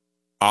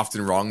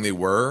often wrong they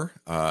were.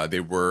 They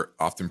were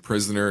often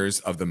prisoners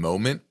of the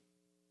moment,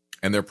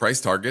 and their price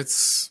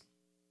targets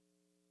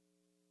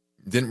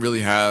didn't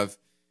really have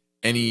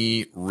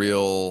any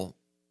real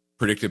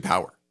predictive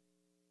power.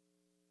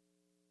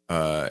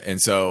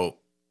 And so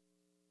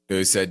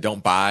they said,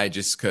 don't buy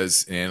just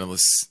because an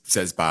analyst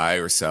says buy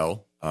or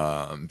sell,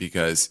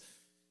 because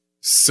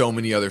so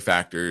many other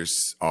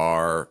factors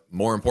are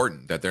more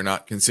important that they're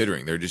not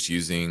considering. They're just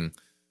using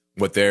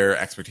what their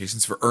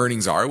expectations for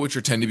earnings are,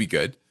 which tend to be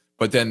good,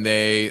 but then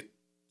they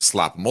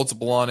slap a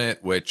multiple on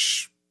it,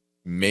 which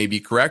may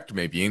be correct,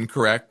 may be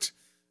incorrect,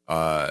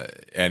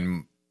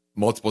 and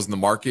multiples in the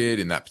market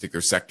in that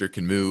particular sector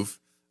can move,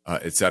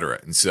 et cetera.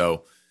 And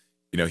so,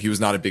 he was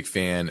not a big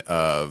fan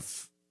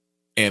of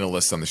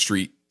analysts on the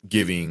street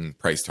giving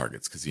price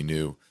targets because he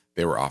knew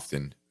they were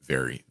often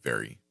very,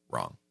 very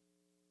wrong.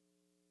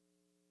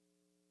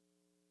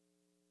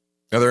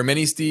 Now, there are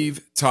many,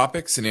 Steve,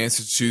 topics and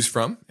answers to choose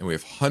from, and we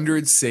have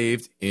hundreds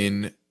saved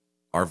in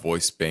our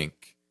voice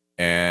bank.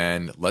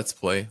 And let's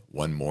play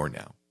one more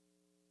now.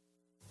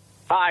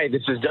 Hi,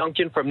 this is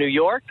Duncan from New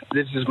York.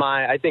 This is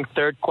my, I think,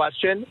 third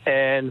question.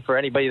 And for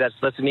anybody that's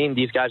listening,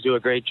 these guys do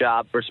a great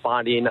job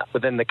responding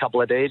within a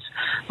couple of days.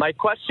 My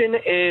question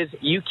is,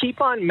 you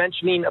keep on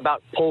mentioning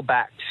about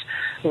pullbacks.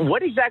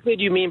 What exactly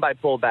do you mean by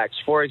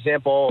pullbacks? For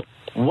example,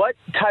 what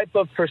type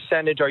of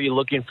percentage are you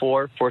looking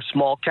for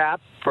small cap,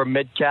 for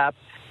mid cap,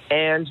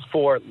 and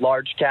for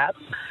large cap?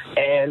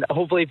 And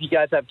hopefully, if you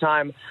guys have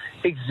time,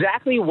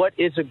 exactly what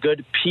is a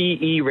good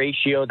PE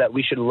ratio that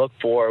we should look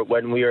for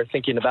when we are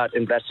thinking about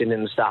investing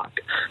in the stock?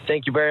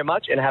 Thank you very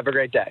much, and have a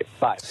great day.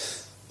 Bye.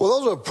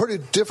 Well, those are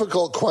pretty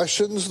difficult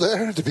questions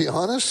there, to be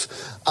honest.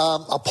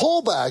 A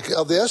pullback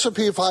of the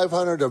S&P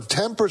 500 of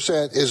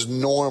 10% is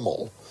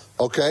normal.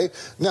 Okay?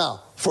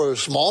 Now, for a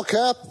small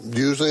cap,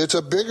 usually it's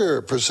a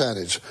bigger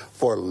percentage.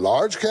 For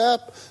large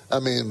cap,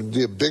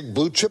 the big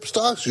blue chip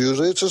stocks,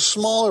 usually it's a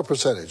smaller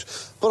percentage.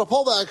 But a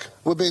pullback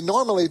would be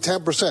normally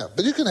 10%.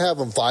 But you can have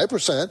them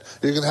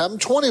 5%, you can have them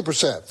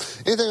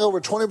 20%. Anything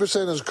over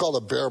 20% is called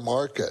a bear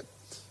market.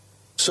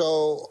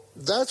 So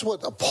that's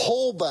what the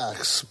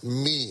pullbacks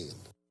mean.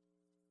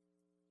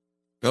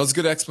 That was a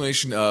good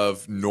explanation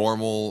of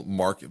normal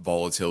market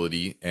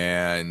volatility.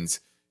 And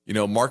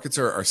markets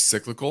are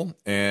cyclical,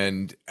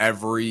 and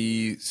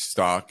every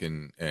stock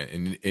and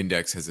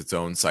index has its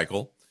own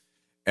cycle.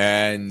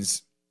 And,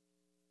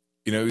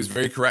 he was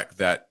very correct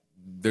that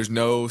there's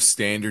no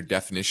standard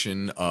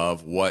definition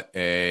of what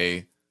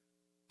a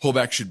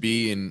pullback should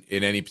be in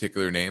any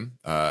particular name.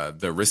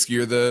 The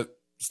riskier the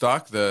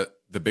stock, the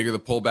bigger the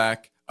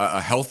pullback,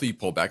 a healthy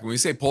pullback. When we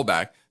say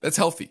pullback, that's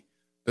healthy.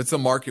 That's the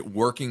market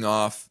working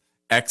off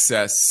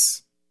excess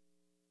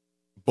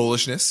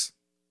bullishness,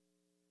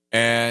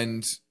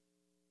 and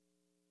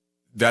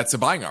that's a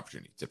buying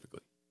opportunity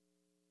typically.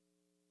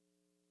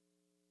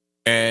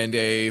 And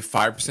a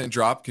 5%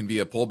 drop can be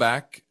a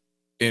pullback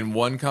in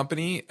one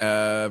company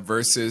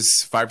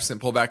versus 5%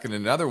 pullback in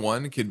another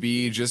one could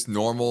be just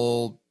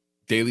normal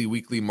daily,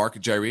 weekly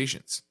market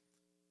gyrations.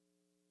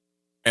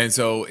 And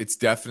so it's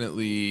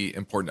definitely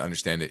important to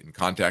understand it in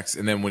context.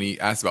 And then when he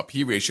asked about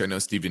P ratio, I know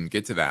Steve didn't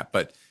get to that,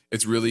 but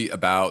it's really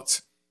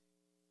about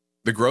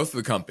the growth of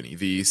the company,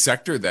 the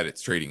sector that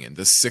it's trading in,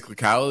 the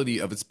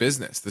cyclicality of its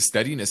business, the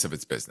steadiness of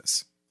its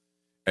business.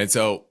 And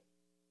so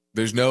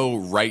there's no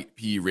right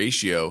P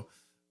ratio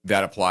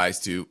that applies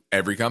to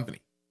every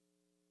company.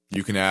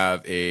 You can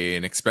have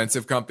an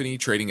expensive company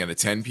trading at a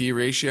 10 P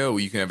ratio, or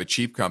you can have a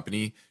cheap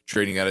company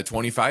trading at a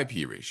 25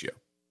 P ratio.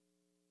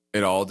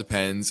 It all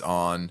depends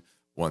on,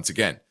 once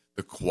again,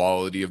 the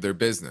quality of their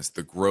business,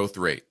 the growth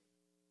rate,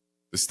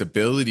 the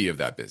stability of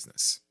that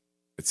business,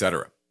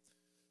 etc.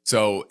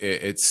 So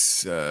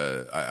it's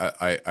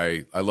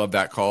I love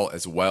that call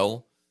as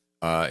well,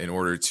 in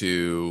order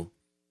to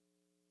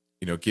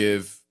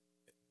give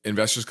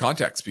investors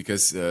context,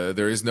 because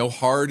there is no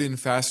hard and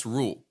fast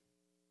rule.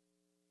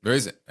 There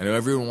isn't. I know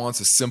everyone wants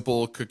a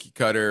simple cookie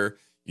cutter.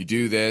 You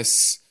do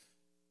this,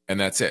 and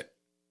that's it.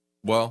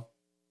 Well,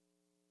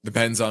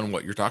 depends on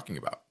what you're talking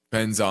about.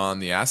 Depends on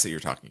the asset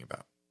you're talking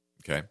about.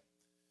 Okay.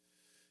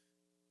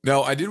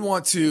 Now, I did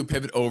want to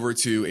pivot over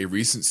to a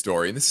recent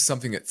story, and this is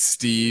something that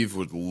Steve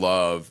would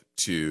love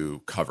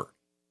to cover.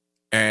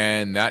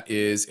 And that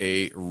is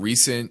a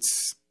recent,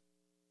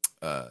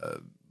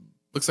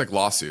 looks like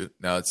lawsuit.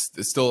 Now, it's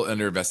still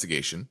under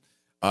investigation.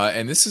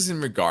 And this is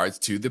in regards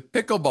to the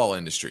pickleball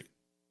industry.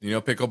 You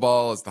know,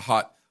 pickleball is the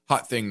hot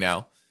thing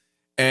now.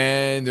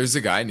 And there's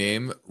a guy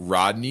named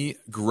Rodney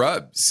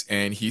Grubbs,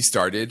 and he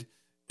started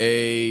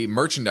a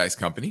merchandise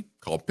company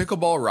called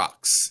Pickleball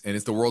Rocks, and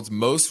it's the world's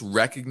most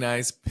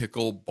recognized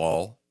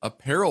pickleball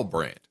apparel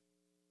brand.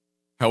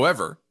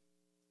 However,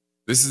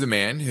 this is a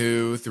man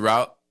who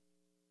throughout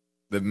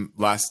the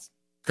last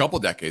couple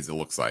decades, it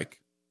looks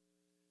like,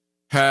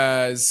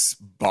 has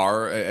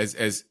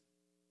as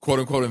quote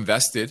unquote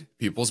invested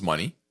people's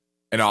money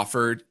and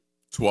offered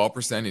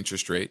 12%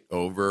 interest rate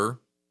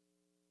over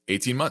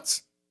 18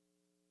 months.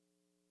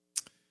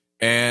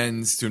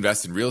 And to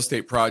invest in real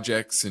estate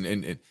projects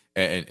and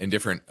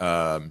different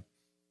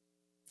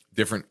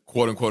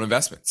quote unquote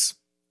investments.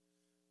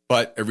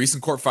 But a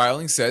recent court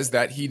filing says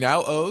that he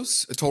now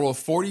owes a total of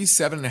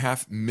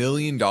 $47.5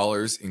 million,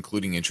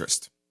 including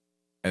interest,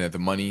 and that the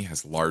money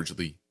has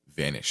largely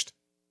vanished.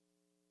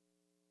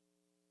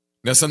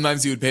 Now,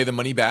 sometimes he would pay the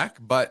money back,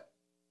 but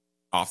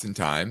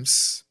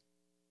oftentimes,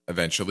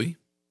 eventually,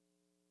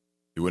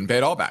 he wouldn't pay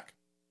it all back.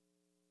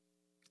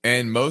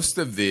 And most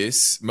of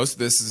this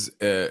is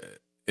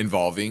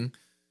involving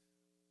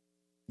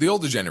the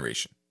older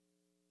generation.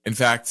 In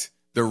fact,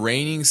 the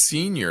reigning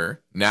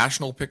senior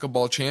national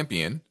pickleball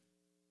champion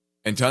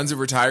and tons of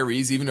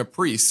retirees, even a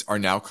priest, are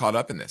now caught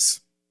up in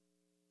this.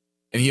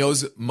 And he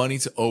owes money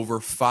to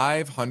over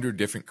 500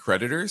 different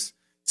creditors,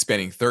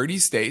 spanning 30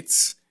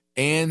 states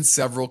and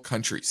several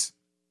countries.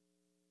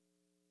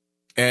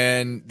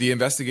 And the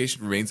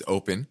investigation remains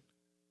open.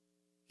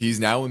 He's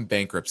now in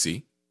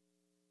bankruptcy.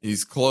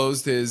 He's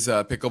closed his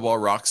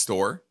Pickleball Rock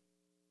store,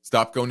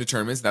 stopped going to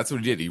tournaments. That's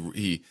what he did.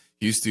 He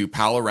used to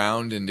pal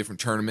around in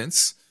different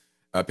tournaments,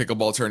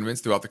 pickleball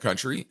tournaments throughout the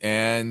country,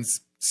 and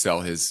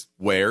sell his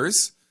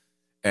wares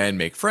and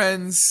make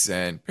friends.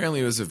 And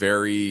apparently he was a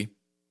very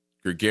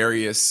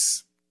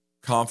gregarious,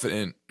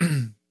 confident,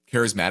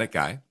 charismatic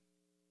guy.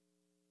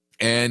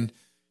 And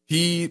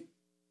he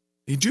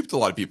duped a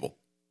lot of people.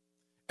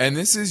 And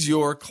this is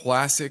your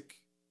classic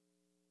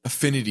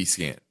affinity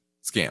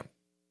scam.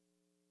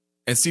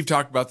 And Steve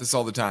talked about this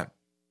all the time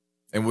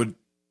and would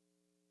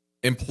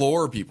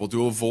implore people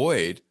to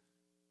avoid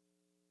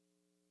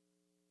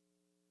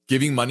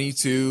giving money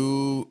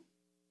to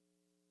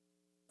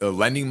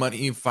lending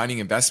money, finding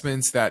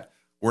investments that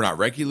were not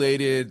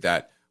regulated,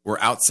 that were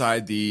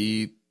outside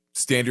the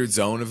standard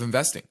zone of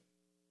investing.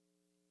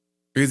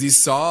 Because he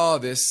saw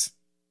this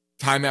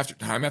time after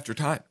time after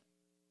time.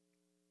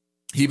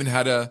 He even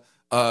had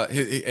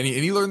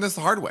he learned this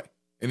the hard way.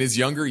 In his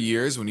younger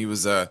years, when he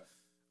was a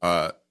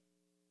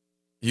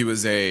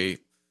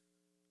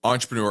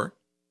entrepreneur,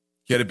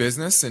 he had a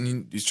business and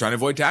he was trying to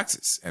avoid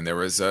taxes. And there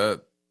was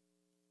a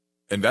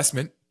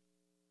investment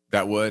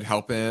that would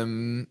help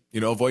him,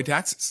 avoid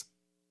taxes.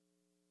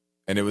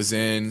 And it was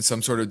in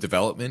some sort of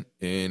development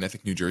in, I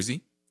think, New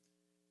Jersey.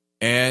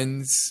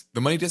 And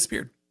the money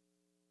disappeared.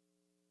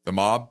 The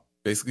mob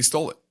basically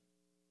stole it.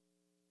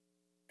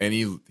 And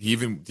he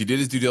did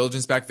his due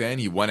diligence back then.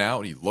 He went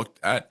out, he looked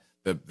at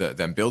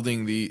them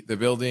building the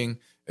building,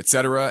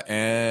 etc.,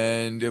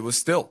 and it was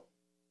still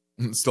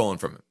stolen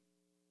from him.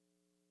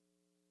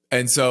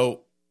 And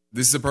so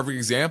this is a perfect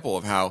example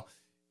of how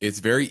it's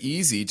very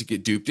easy to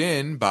get duped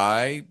in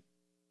by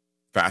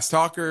fast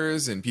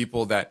talkers and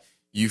people that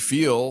you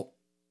feel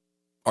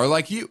are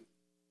like you.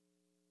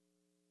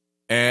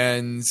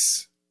 And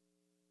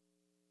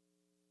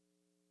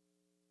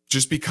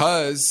just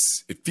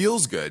because it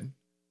feels good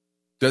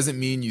doesn't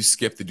mean you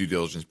skip the due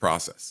diligence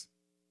process,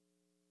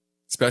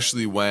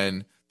 especially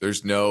when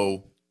there's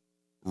no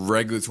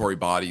regulatory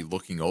body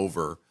looking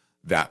over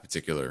that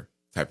particular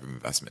type of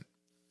investment.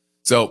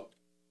 So,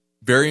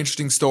 very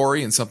interesting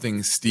story and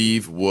something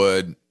Steve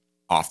would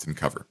often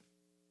cover.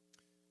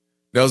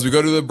 Now, as we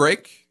go to the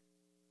break,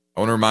 I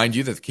want to remind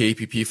you that the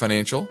KPP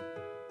Financial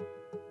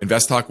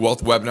InvestTalk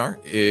Wealth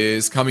webinar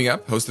is coming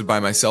up, hosted by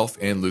myself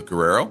and Luke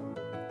Guerrero.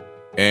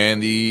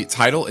 And the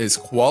title is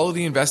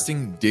Quality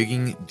Investing,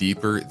 Digging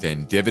Deeper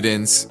Than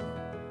Dividends.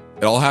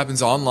 It all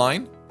happens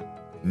online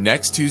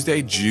next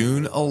Tuesday,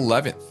 June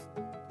 11th.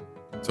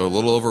 So a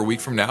little over a week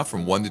from now,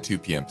 from 1 to 2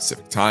 p.m.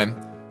 Pacific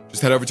time.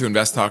 Just head over to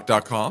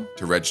investtalk.com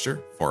to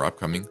register for our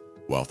upcoming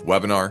wealth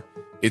webinar.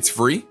 It's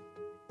free.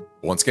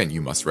 Once again,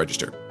 you must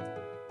register.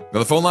 Now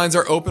the phone lines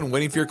are open,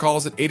 waiting for your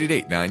calls at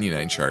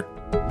 888-99-CHART.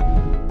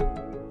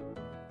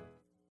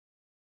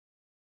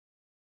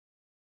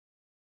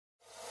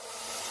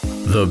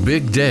 The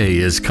big day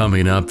is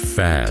coming up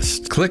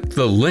fast. Click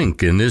the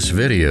link in this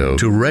video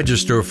to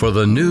register for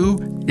the new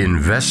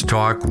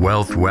InvestTalk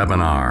Wealth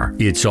Webinar.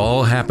 It's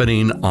all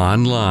happening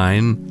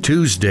online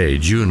Tuesday,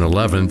 June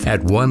 11th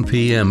at 1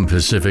 p.m.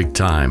 Pacific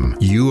Time.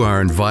 You are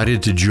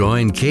invited to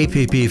join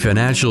KPP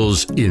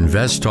Financial's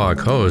InvestTalk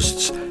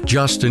hosts,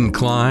 Justin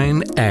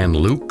Klein and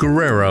Luke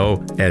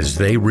Guerrero, as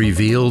they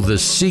reveal the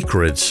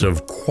secrets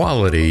of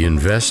quality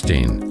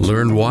investing.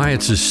 Learn why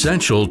it's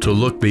essential to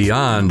look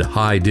beyond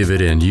high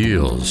dividend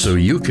yields so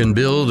you can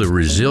build a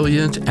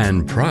resilient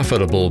and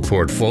profitable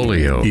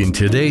portfolio. In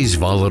today's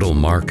volatile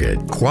market,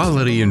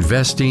 quality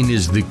investing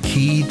is the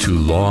key to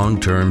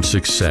long-term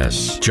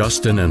success.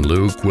 Justin and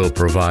Luke will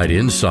provide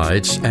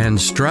insights and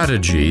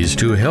strategies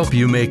to help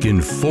you make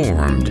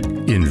informed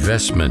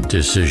investment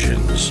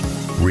decisions.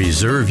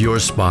 Reserve your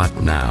spot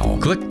now.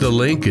 Click the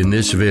link in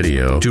this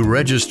video to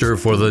register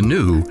for the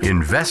new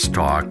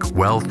InvestTalk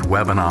Wealth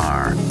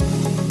Webinar.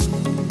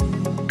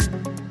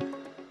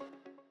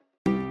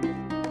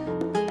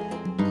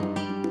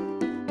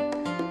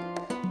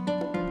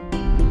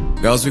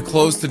 Now, as we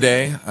close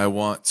today, I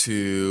want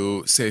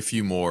to say a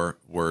few more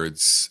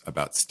words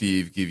about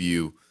Steve, give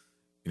you,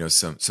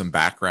 some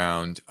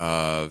background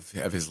of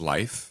his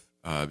life,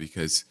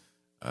 because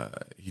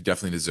he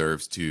definitely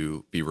deserves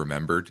to be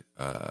remembered.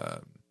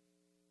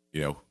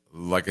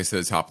 Like I said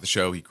at the top of the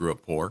show, he grew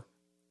up poor,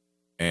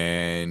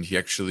 and he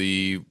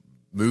actually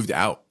moved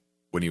out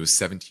when he was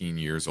 17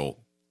 years old.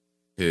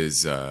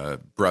 His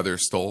brother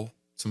stole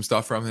some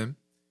stuff from him,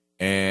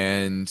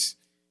 and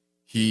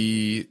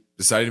he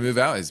decided to move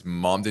out. His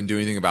mom didn't do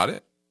anything about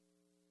it,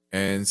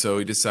 and so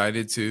he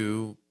decided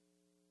to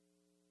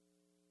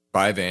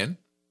buy a van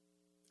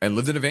and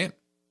lived in a van.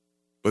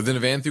 Lived in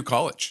a van through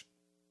college.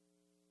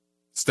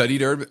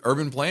 Studied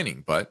urban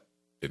planning, but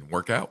didn't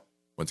work out.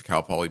 Went to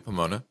Cal Poly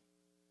Pomona,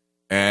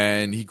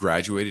 and he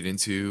graduated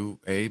into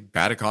a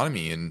bad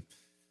economy and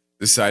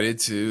decided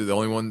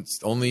the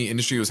only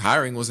industry he was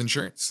hiring was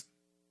insurance.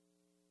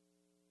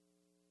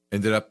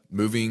 Ended up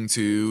moving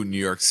to New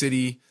York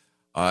City,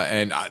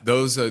 and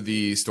those are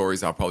the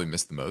stories I'll probably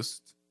miss the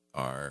most.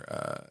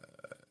 Are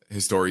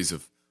his stories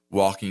of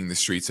walking the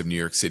streets of New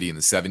York City in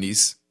the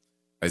 70s.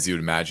 As you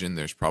would imagine,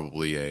 there's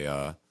probably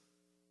there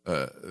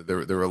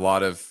were a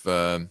lot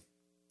of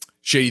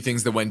shady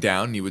things that went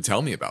down, and he would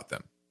tell me about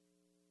them.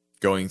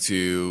 Going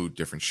to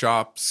different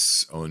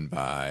shops owned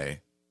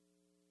by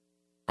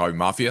probably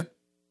mafia,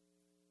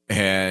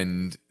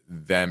 and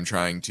them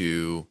trying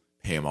to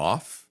pay him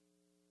off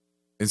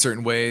in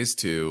certain ways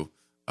to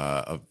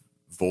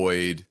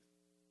avoid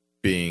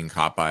being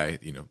caught by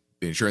the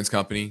insurance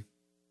company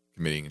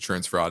committing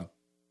insurance fraud.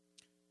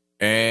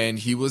 And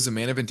he was a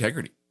man of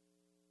integrity.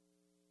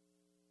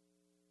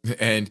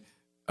 And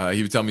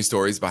he would tell me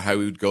stories about how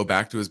he would go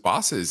back to his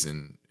bosses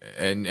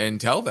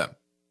and tell them.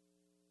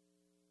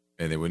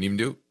 And they wouldn't even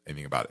do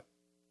anything about it.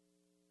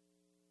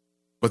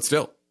 But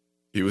still,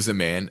 he was a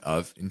man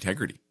of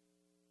integrity.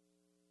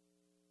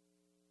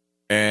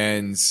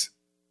 And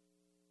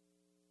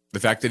the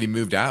fact that he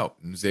moved out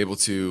and was able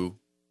to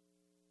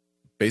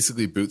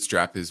basically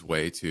bootstrap his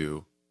way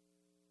to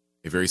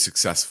a very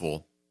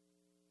successful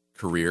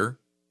career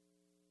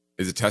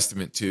is a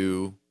testament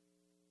to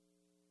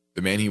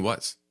the man he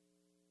was.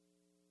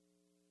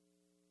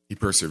 He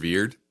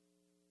persevered.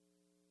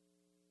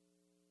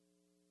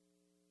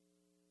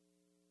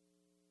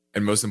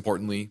 And most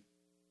importantly,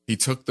 he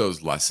took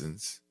those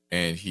lessons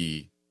and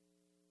he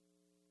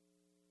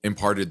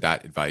imparted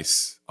that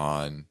advice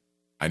on,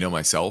 I know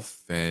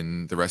myself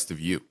and the rest of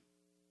you.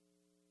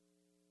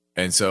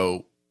 And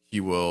so he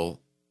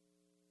will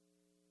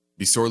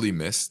be sorely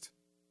missed.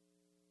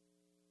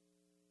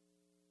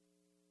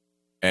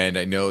 And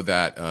I know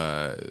that,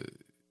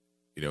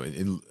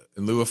 in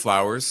lieu of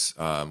flowers,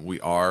 we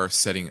are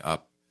setting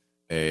up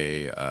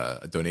a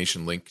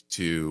donation link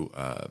to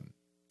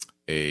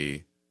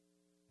a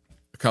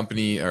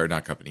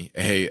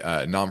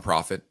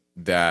nonprofit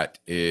that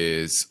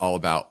is all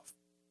about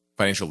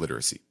financial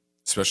literacy,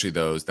 especially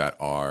those that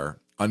are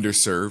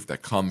underserved,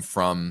 that come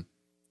from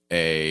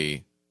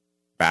a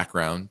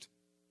background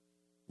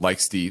like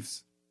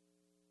Steve's,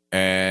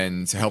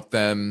 and to help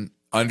them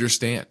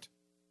understand.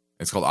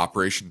 It's called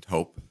Operation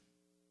Hope.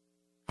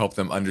 Help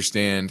them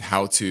understand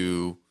how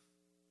to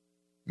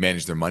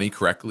manage their money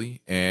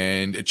correctly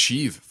and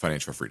achieve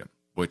financial freedom,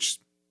 which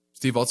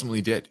Steve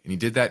ultimately did. And he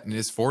did that in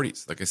his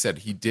 40s. Like I said,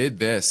 he did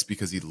this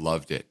because he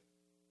loved it.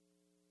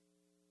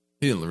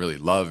 He didn't really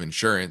love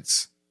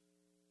insurance.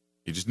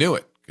 He just knew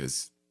it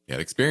because he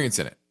had experience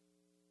in it.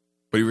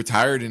 But he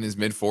retired in his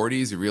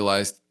mid-40s. He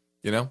realized,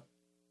 I don't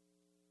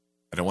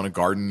want to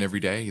garden every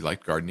day. He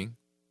liked gardening.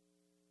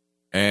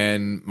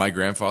 And my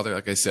grandfather,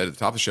 like I said at the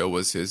top of the show,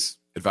 was his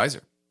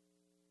advisor.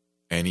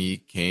 And he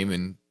came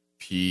and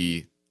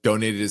he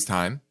donated his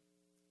time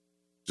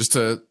just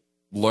to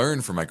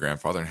learn from my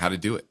grandfather and how to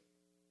do it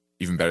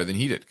even better than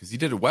he did, because he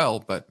did it well,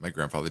 but my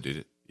grandfather did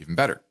it even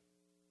better.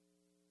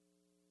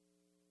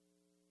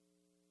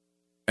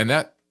 And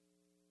that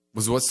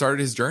was what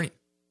started his journey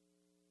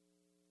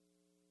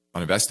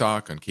on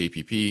InvestTalk, on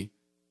KPP,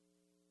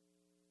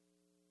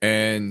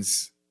 And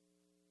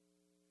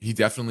he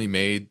definitely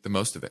made the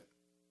most of it.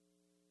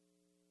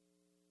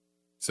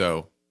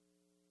 So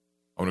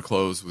I want to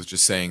close with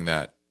just saying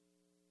that,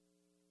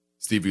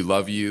 Steve, we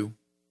love you.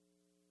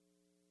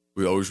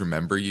 We always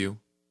remember you.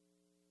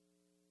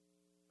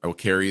 I will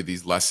carry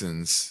these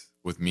lessons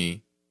with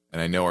me,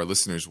 and I know our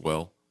listeners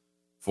will,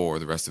 for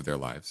the rest of their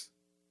lives.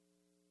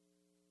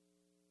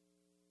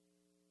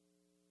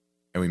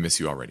 And we miss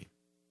you already.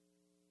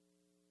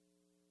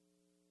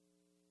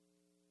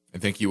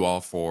 And thank you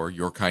all for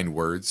your kind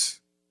words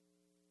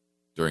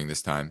during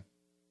this time.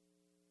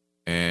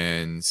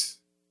 And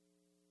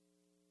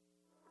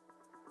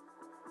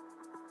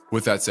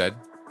with that said,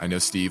 I know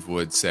Steve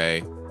would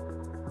say,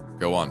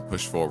 go on,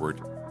 push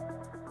forward,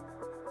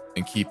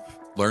 and keep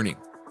learning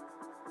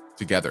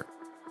together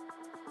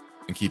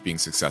and keep being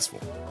successful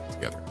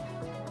together.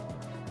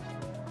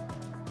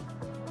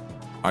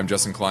 I'm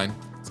Justin Klein.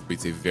 This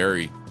completes a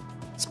very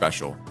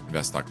special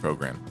InvestTalk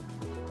program.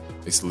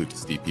 A salute to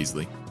Steve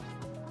Peasley.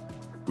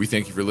 We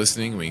thank you for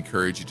listening. We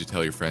encourage you to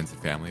tell your friends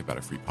and family about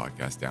our free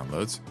podcast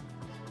downloads,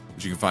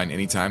 which you can find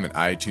anytime at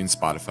iTunes,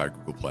 Spotify,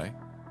 Google Play.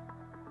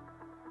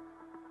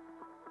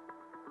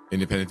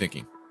 Independent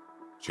thinking,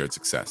 shared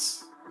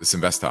success. This is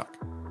InvestTalk.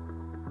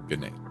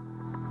 Good night.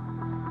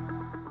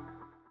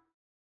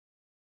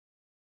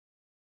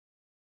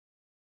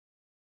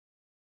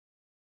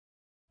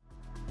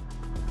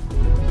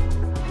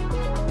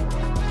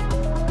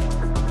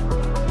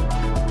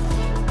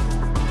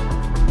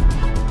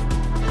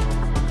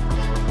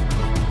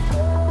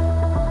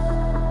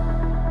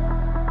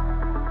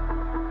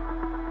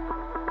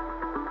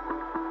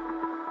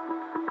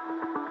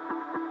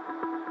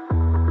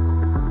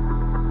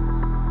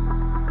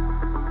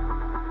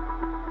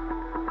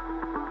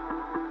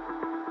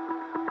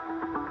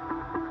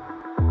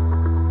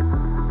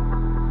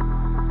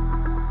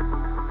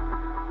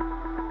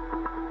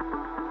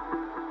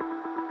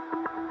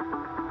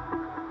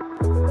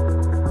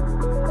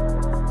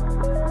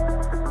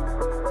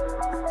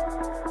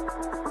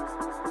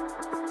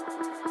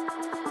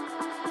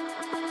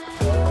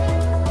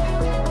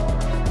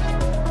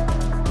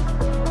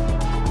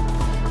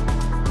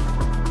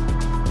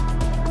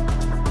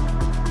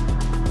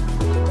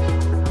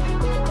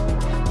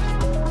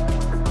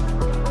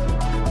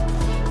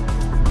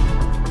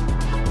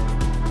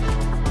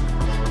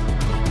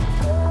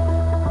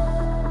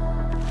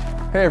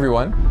 Hey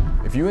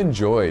everyone, if you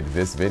enjoyed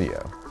this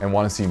video and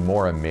want to see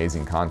more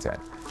amazing content,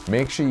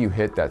 make sure you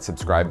hit that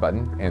subscribe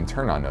button and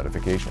turn on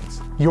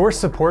notifications. Your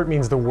support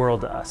means the world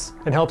to us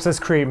and helps us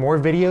create more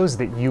videos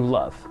that you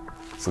love.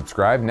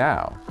 Subscribe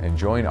now and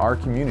join our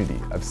community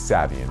of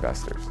savvy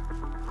investors.